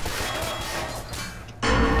here.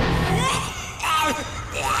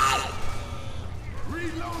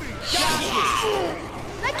 Reloading.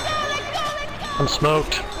 Let go, let go, let go. I'm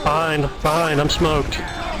smoked. Behind, I'm smoked.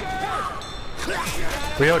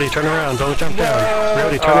 Ryote, turn around. Don't jump down.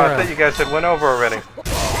 Ryote, turn I around. thought you guys had went over already.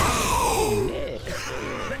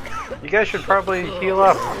 You guys should probably heal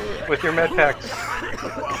up with your med packs.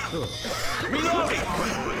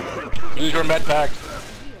 Use your med pack.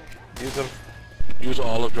 Use them. Use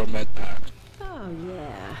all of your med packs. Oh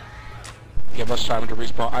yeah. Give us time to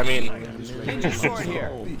respawn. I mean,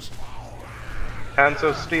 Hands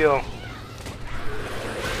of steel.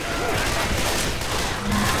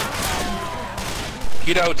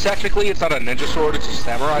 you know, technically it's not a ninja sword, it's a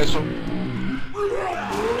samurai sword.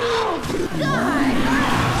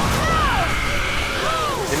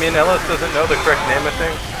 You mean Ellis doesn't know the correct name of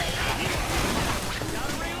things?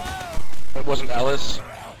 It wasn't Ellis.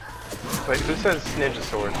 Wait, who says ninja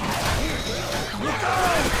sword?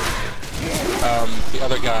 The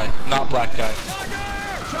other guy, not black guy.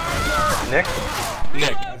 Nick?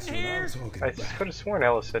 Nick. I could have sworn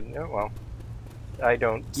Ellis said no. Well, I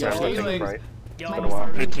don't remember things right. It's been a while.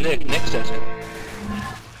 It's Nick. Nick says it.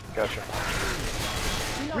 Gotcha.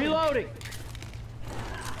 Reloading.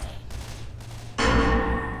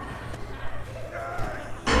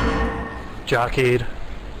 Jockeyed.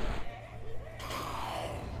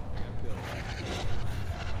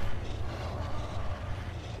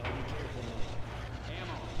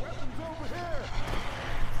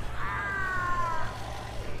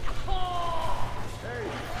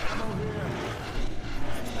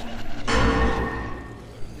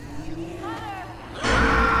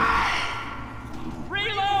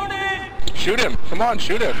 Shoot him! Come on,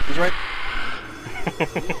 shoot him! He's right.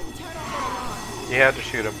 You had to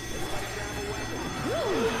shoot him.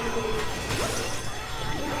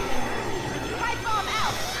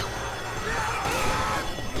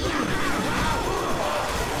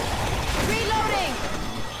 Reloading!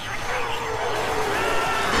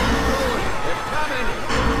 They're coming!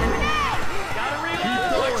 Gotta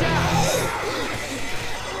reload! Watch out!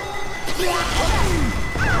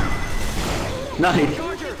 Nice.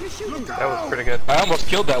 That was pretty good. I almost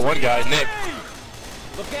killed that one guy, Nick.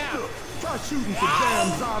 Look out! Try shooting some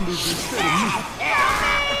damn zombies instead of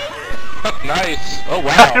me. Nice. Oh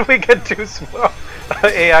wow. How did we get too small?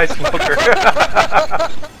 AI smoker.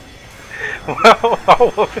 Well,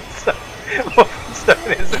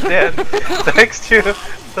 Wolffenstein is dead thanks to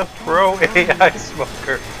the pro AI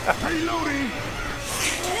smoker. Reloading.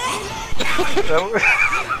 That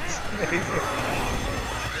was amazing.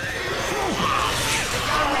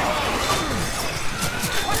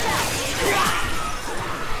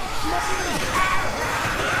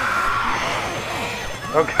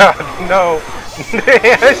 Oh god, no! The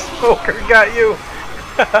AI smoker got you!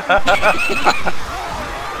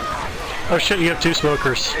 Oh shit, you have 2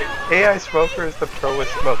 smokers. AI smoker is the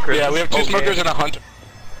proest smoker. Yeah, we have 2 smokers and a hunter.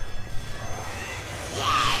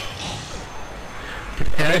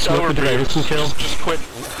 AI smoker did I instant kill? Just quit.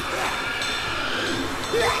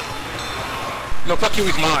 No, fuck you,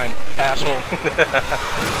 he's mine, asshole.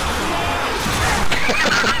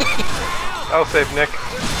 I'll save Nick.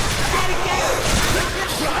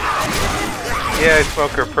 AI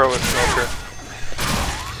smoker, proest smoker.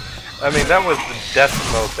 I mean, that was the death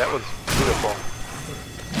smoke. That was beautiful.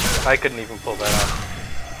 I couldn't even pull that off.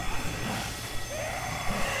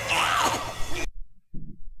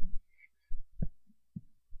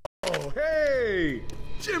 Oh, hey!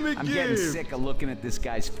 Jimmy I'm getting Gibbs! sick of looking at this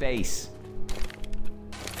guy's face.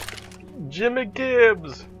 Jimmy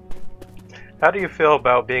Gibbs! How do you feel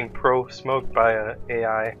about being pro-smoked by an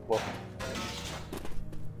AI? Well,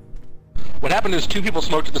 What happened is 2 people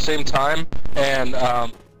smoked at the same time, and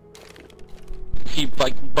he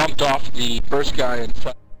like bumped off the first guy and.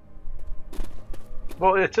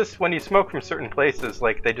 well, it's just when you smoke from certain places,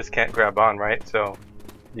 like they just can't grab on, right? So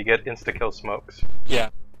you get insta-kill smokes. Yeah.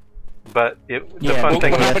 But the Yeah, fun What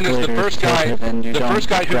thing happened is the first guy who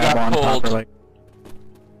got pulled.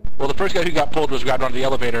 Well, the first guy who got pulled was grabbed onto the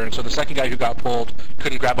elevator, and so the second guy who got pulled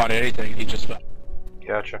couldn't grab onto anything. He just.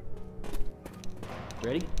 Gotcha.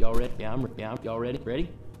 Ready? Y'all ready? Yeah, y'all ready? Ready?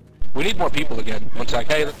 We need more people again. One sec.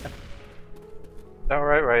 Hey. Oh,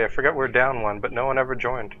 right. I forgot we're down 1, but no one ever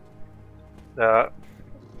joined.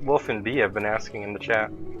 Wolf and B have been asking in the chat.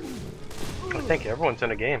 I think everyone's in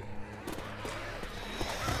a game.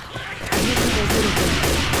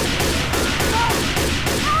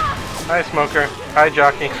 Hi, Smoker. Hi,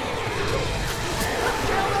 Jockey.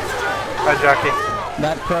 Hi, Jockey.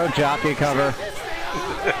 That pro jockey cover.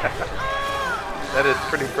 That is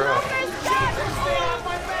pretty pro.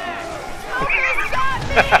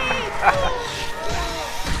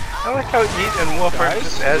 I like how Yeet and Wolf are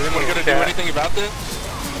just Is asking anyone gonna do anything about this?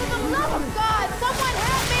 For the love of God, someone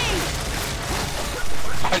help me!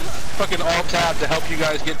 I fucking alt-tab to help you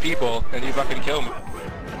guys get people, and you fucking kill me.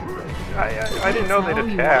 I didn't know they'd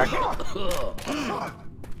attack.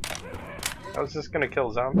 I was just gonna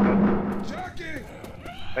kill zombie.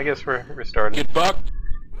 I guess we're restarting. Get fucked.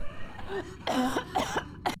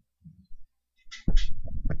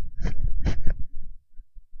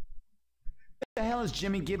 What the hell is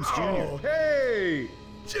Jimmy Gibbs Jr.? Oh, hey!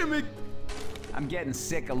 Jimmy! I'm getting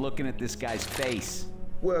sick of looking at this guy's face.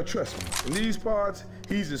 Well, trust me, in these parts,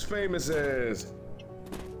 he's as famous as...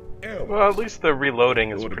 Elvis. Well, at least the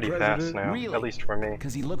reloading is Or the pretty president? fast now. Really? At least for me.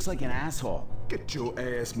 Because he looks like an asshole. Get your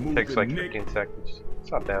ass moving, Takes like Nick. 15 seconds.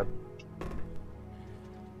 It's not bad.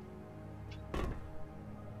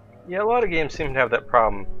 Yeah, a lot of games seem to have that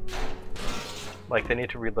problem. Like they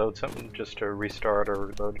need to reload something just to restart or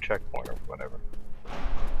reload a checkpoint or whatever.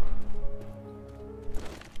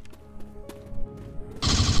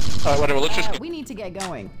 Whatever, let's just... We need to get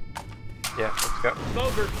going. Yeah, let's go.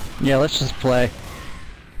 Smoker! Yeah, let's just play.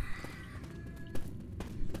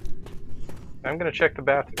 I'm gonna check the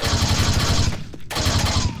bathroom.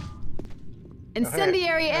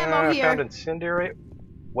 Incendiary ammo I here. found incendiary.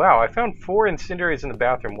 Wow, I found 4 incendiaries in the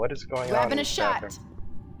bathroom. What is going on? Grabbing in a this shot. bathroom?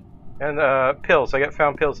 And pills. I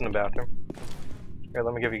found pills in the bathroom. Here,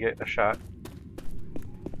 let me give you a shot.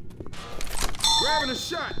 Grabbing a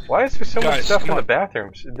shot. Why is there so much Guys, stuff come in the on.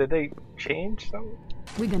 bathrooms? Did they change something?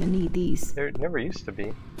 We're gonna need these. There never used to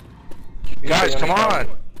be. Guys, come on!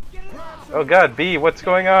 Oh god, B, what's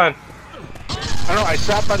going on? I don't know, I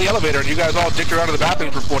sat by the elevator and you guys all dicked around in the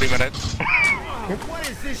bathroom for 40 minutes. What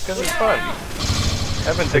is this? Because it's fun.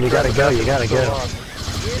 Evan takes You gotta go, you gotta go.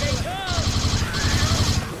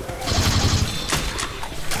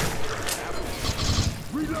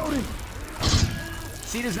 Reloading.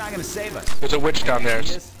 Cedar's not gonna save us. There's a witch down there.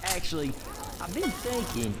 Actually, I've been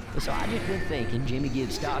thinking. So I just been thinking. Jimmy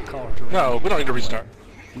gives stock cars around. No, we don't need to restart.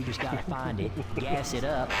 We just gotta find it, gas it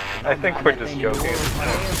up. I think we're just joking.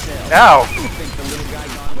 Ow!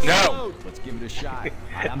 No. Let's give it a shot.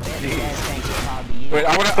 I'm betting the gas tanks will probably be Wait,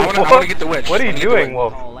 I wanna get the witch. What are you doing,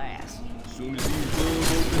 Wolf? all ass.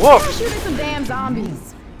 Wolf! We're shooting some damn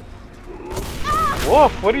zombies.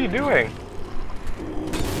 Wolf, what are you doing?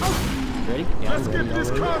 Ready? Let's get this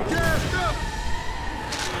car gassed up.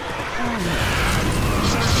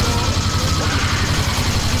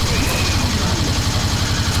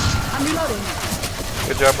 I'm reloading.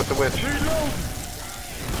 Good job with the witch.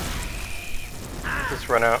 Just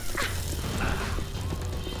run out.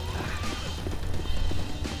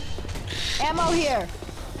 Ammo here.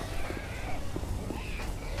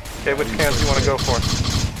 Okay, which cans do you want to go for?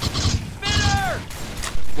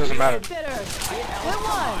 Doesn't matter. Bitter. Good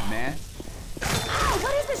one. Man. Oh,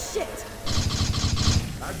 what is this shit?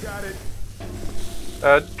 I got it.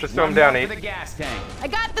 Just throw him down, For E. the gas tank. I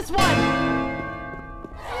got this one.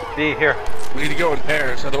 D, here. We need to go in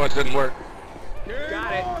pairs, otherwise it doesn't work.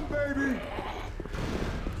 Got it. On, baby.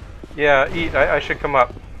 Yeah, eat. I should come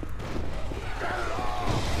up.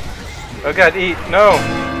 Oh god, eat. No!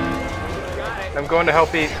 I'm going to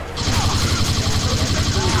help eat.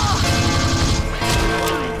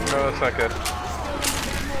 No, that's not good.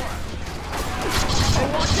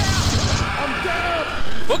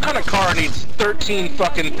 What kind of car needs 13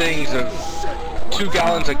 fucking things of 2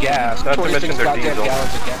 gallons of gas? Not to 26 mention their goddamn diesel.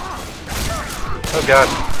 gallons of gas. Oh god.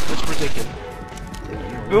 It's ridiculous.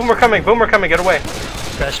 Boom, we're coming! Boom, we're coming! Get away!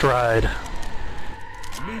 Best ride.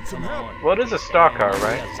 Need some help. Well, it is a stock car,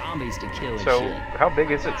 right? Zombies to kill and So, shit. how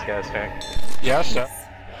big is its gas tank? Yeah, so.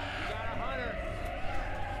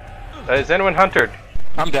 Is anyone huntered?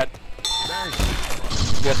 I'm dead.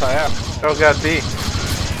 Yes, I am. Oh god, B.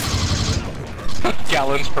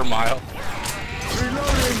 Gallons per mile.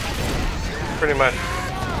 Pretty much.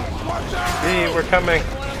 B, we're coming.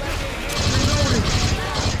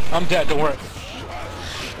 I'm dead, don't worry.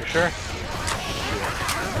 You sure?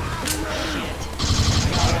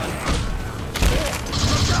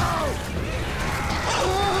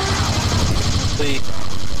 We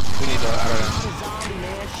need to, I don't know. Zombie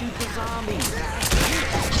man, shoot the zombies.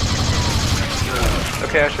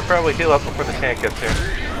 Okay, I should probably heal up before the tank gets here.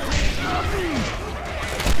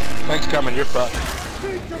 Thanks coming, you're fucked.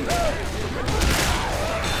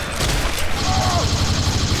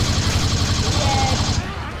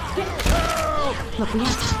 Look, we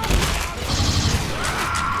have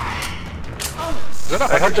Is that a I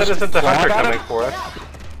hope hunter that just isn't the flat hunter at coming him? for us.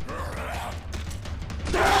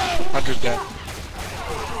 Hunter's dead.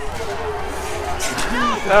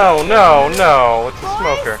 No, no, no! It's a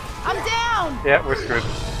smoker. I'm down. Yeah, we're screwed.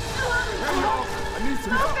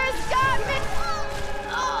 Smoker's got me.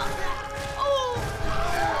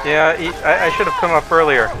 Yeah, I should have come up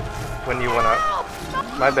earlier when you went up.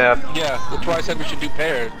 My bad. Yeah, that's why I said we should do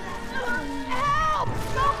pairs. Help!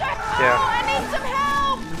 Smoker! Yeah. I need some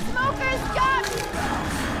help! Smoker's got me.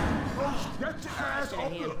 Get your ass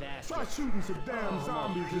off the... Try shooting some damn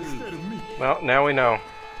zombies instead of me. Well, now we know.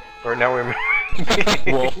 Or now we're...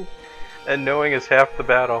 Wolf. And knowing is half the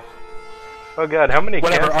battle. Oh god, how many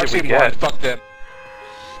Whatever, cans did we RC1, get? fuck them.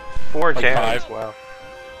 4 like cans, 5. wow.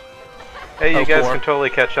 Hey, you Oh, guys 4. can totally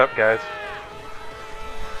catch up, guys.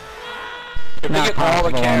 If they Not get all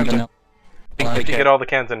the possible, I'm cans, gonna- I think they You can. get all the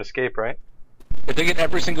cans and escape, right? If they get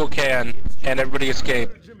every single can and everybody escape,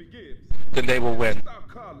 then they will win.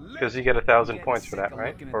 Because you get 1,000 points for that,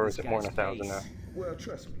 right? Or is it more than 1,000 now? Well,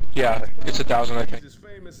 trust me. Yeah, it's 1,000, I think. He's as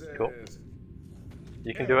famous Cool. as...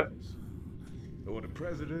 You can do it. Or the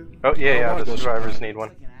president. Oh, yeah, yeah, wanna the go survivors Survivor. need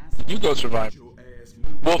one. You go survive. Your ass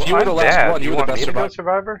moving. Well, if you were I'm the last bad. one, you You were the want me best to go survivor.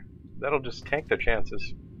 survivor? That'll just tank their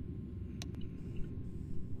chances.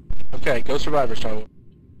 Okay, go survivor, Star Wars.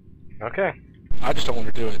 Okay. I just don't want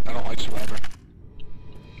to do it. I don't like survivor.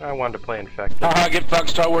 I wanted to play Infected. Haha, get fucked.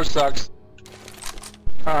 Star Wars sucks.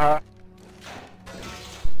 Haha.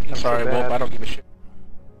 Not so Sorry, bad. Wolf. I don't give a shit.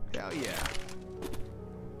 Hell yeah.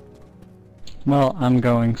 Well, I'm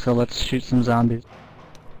going, so let's shoot some zombies.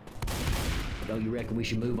 Don't you reckon we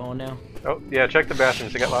should move on now? Oh, yeah, check the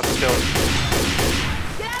bathrooms. They got lots of kills.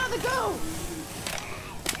 Get out of the Goon!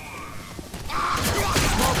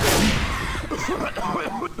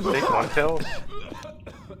 Take 1 pills.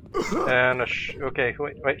 And a okay,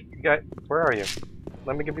 wait, guy, where are you?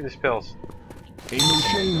 Let me give you these pills. Ain't no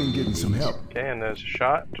shame in getting some help. Okay, and there's a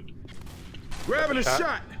shot. Grabbing a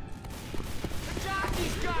shot. The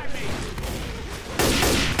jockey's got me.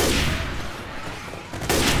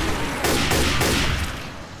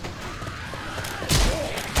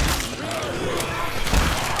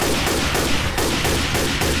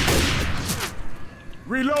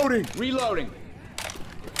 Reloading. Reloading.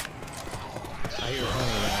 I hear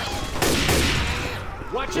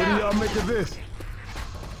Watch what do out! y'all make of this?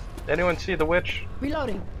 Anyone see the witch?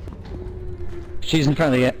 Reloading. She's in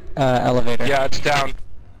front of the elevator. Yeah, it's down.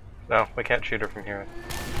 No, we can't shoot her from here.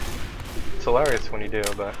 It's hilarious when you do,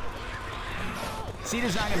 but...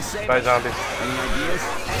 Cedar's not gonna save Bye, us. zombies. Any ideas?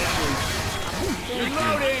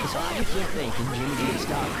 Reloading! So I just been thinking Jimmy did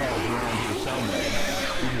stockpiles around here somewhere.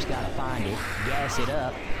 We just gotta find it, gas it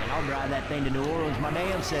up, and I'll drive that thing to New Orleans my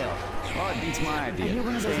damn self. Oh, it beats my idea. hear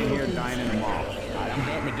one of those Staying here little dying in the mall. Alright, I'm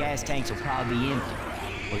betting the gas tanks will probably be empty.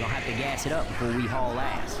 We're gonna have to gas it up before we haul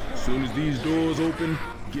ass. As soon as these doors open,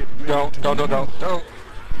 get ready. Don't.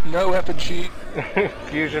 No weapon sheet.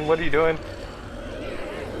 Fusion, what are you doing?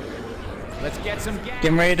 Let's get some gas.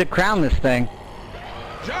 Getting ready to crown this thing.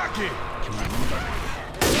 Jockey.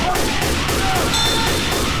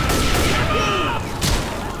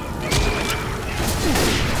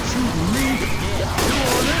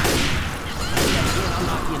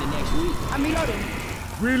 I'm reloading.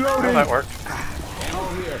 Reloading. Well, that worked. Ammo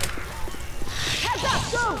here. Heads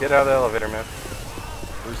up, go! Get out of the elevator, man.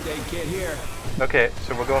 First aid kit here. Okay,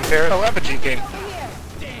 so we'll go in pairs. No weapon sheet came.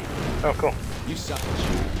 Oh, cool. You suck at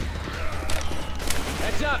shooting.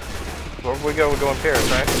 Heads up! Wherever we go, we'll go in pairs,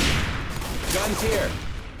 right? Guns here.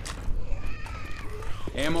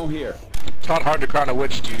 Ammo here. It's not hard to crown a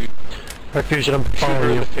witch, dude. Alright, Fusion, I'm Shoot her following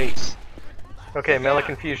in you. the face. Okay, Melek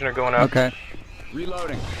and Fusion are going up. Okay.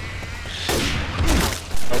 Reloading.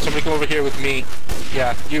 Oh, somebody come over here with me.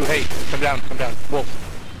 Yeah, you, hey, come down. Wolf.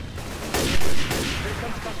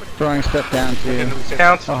 Throwing stuff down too.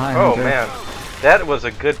 Pounce. Oh, hi, Oh, Hunter. man. That was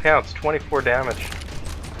a good pounce. 24 damage.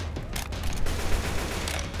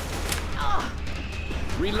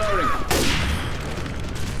 Reloading.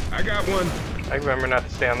 I got one. I remember not to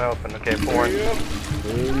stay on the open. Okay, pouring.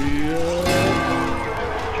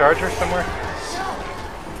 Charger somewhere?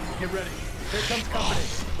 Get ready. Here comes company.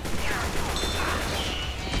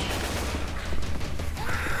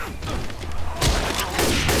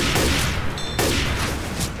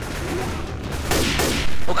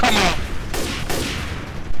 Oh, come on.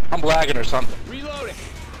 I'm lagging or something. Reloading.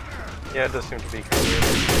 Yeah, it does seem to be kind of weird.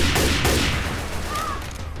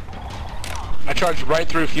 I charged right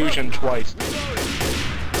through Fusion twice.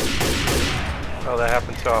 Oh, that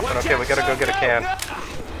happens so often. Okay, we gotta go get a can.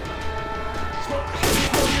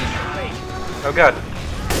 Oh, God.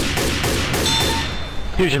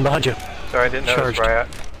 Fusion behind you. Sorry, I didn't notice Charged. where I at.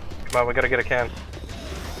 Come on, we gotta get a can.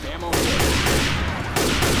 Ammo here.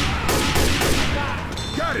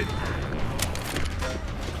 Got it.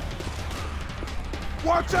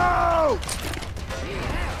 Watch out!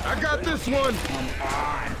 I got this one.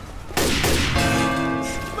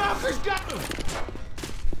 Smoker's got me.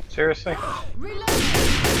 Seriously?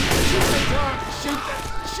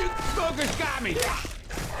 Shoot, Smoker's got me. Down.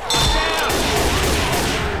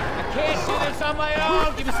 I can't do this on my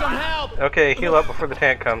own. Give me some help. Okay, heal up before the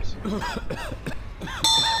tank comes.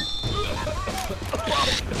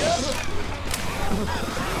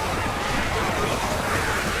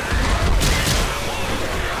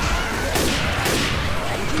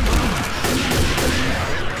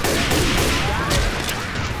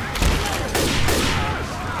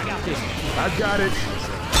 I got it.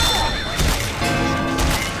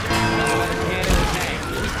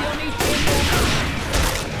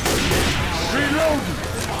 Reloading.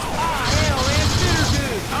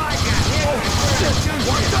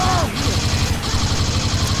 Watch out!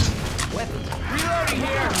 Reloading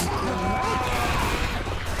here.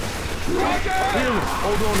 Heal it.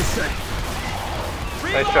 Hold on a sec.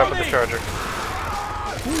 Nice job with the charger.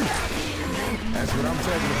 That's what I'm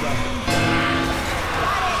talking about.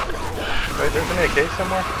 Wait, there's an AK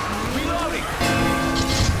somewhere? Reloading.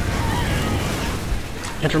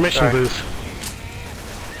 Intermission Sorry. booth.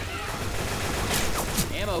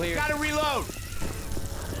 Ammo here. Gotta reload.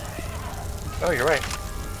 Oh, you're right.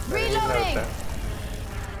 I didn't even notice that.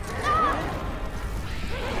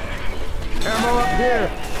 Ammo up here.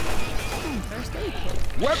 First aid kit.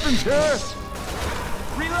 Weapons here.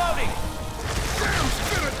 Reloading. Damn,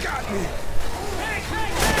 Spinner got me.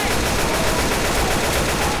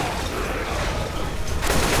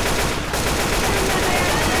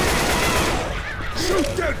 Shoot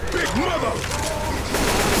that big mother.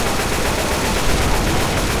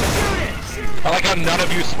 I like how none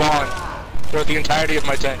of you spawned. throughout the entirety of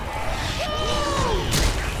my tank.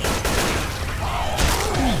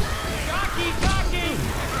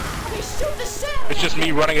 It's just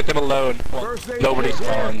me running at them alone. Well, nobody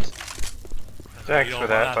spawns. Thanks for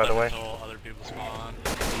that, by the way. Other people spawn.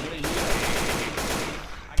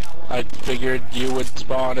 I figured you would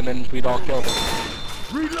spawn and then we'd all kill them.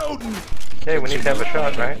 Reloading. Hey, we need to have a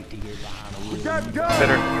shot, right? We got guns.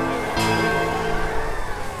 Better.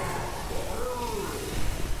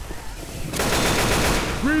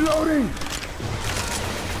 Reloading.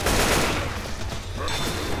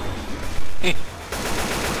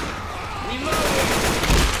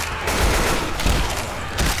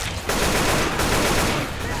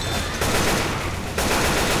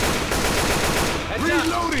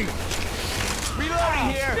 Reloading. Reloading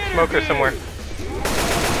here. Smoker somewhere.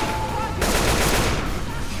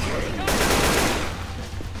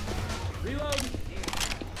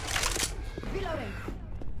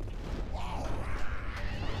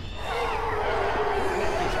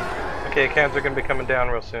 Okay, cams are gonna be coming down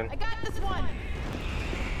real soon. I got this one.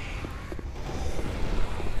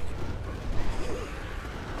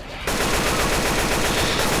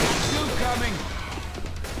 Coming.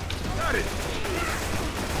 Got it.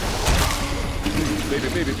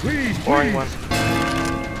 Baby, please. Boring one.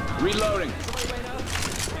 Reloading.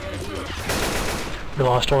 We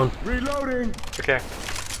lost one. Reloading. Okay.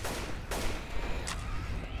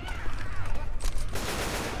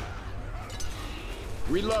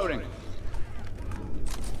 Reloading.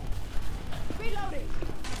 Reloading.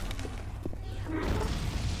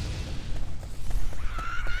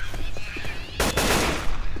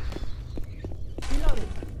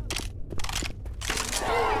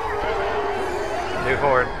 New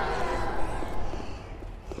horde.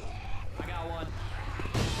 I got one.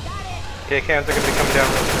 Okay, cams are gonna be coming down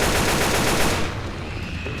real soon.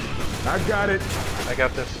 I got it. I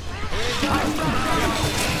got this.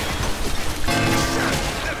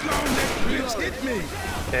 Hit me.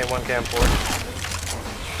 Okay, one cam forward.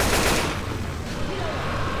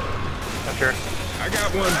 Not sure. I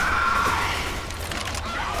got one.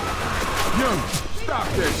 Young, stop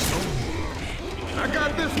this. I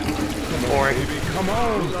got this. Come on, Boring. baby, come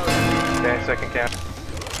on. Okay, second cam.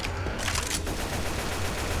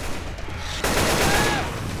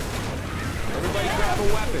 Everybody grab a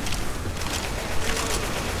weapon.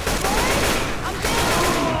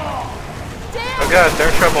 Oh god, they're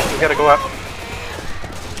in trouble. We gotta go up.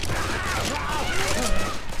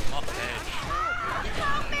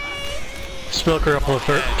 Smoker up on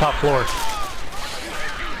the top floor.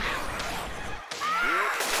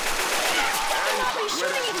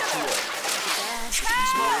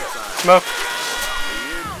 Smoke.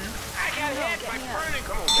 I got hit by burning.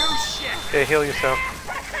 Come on, do shit. Okay, heal yourself.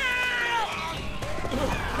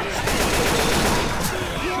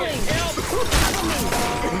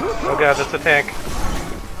 Oh god, that's a tank.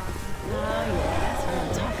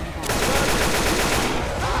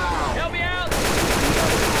 Help me out.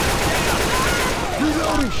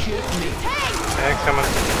 Reloading shit. Tank's coming.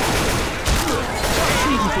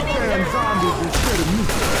 Shooting for damn zombies instead of me.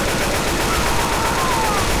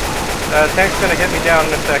 Tank's gonna hit me down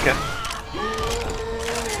in a second.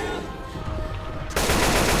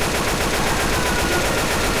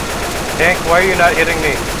 Tank, why are you not hitting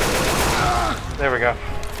me? There we go.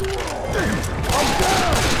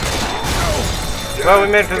 Well, we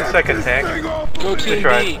made it to the second tank. Go Team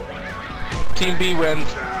B. Team B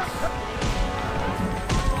wins.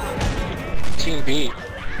 Team B.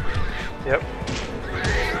 Yep.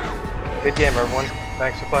 Good game, everyone.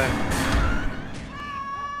 Thanks for playing.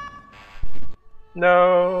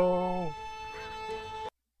 No.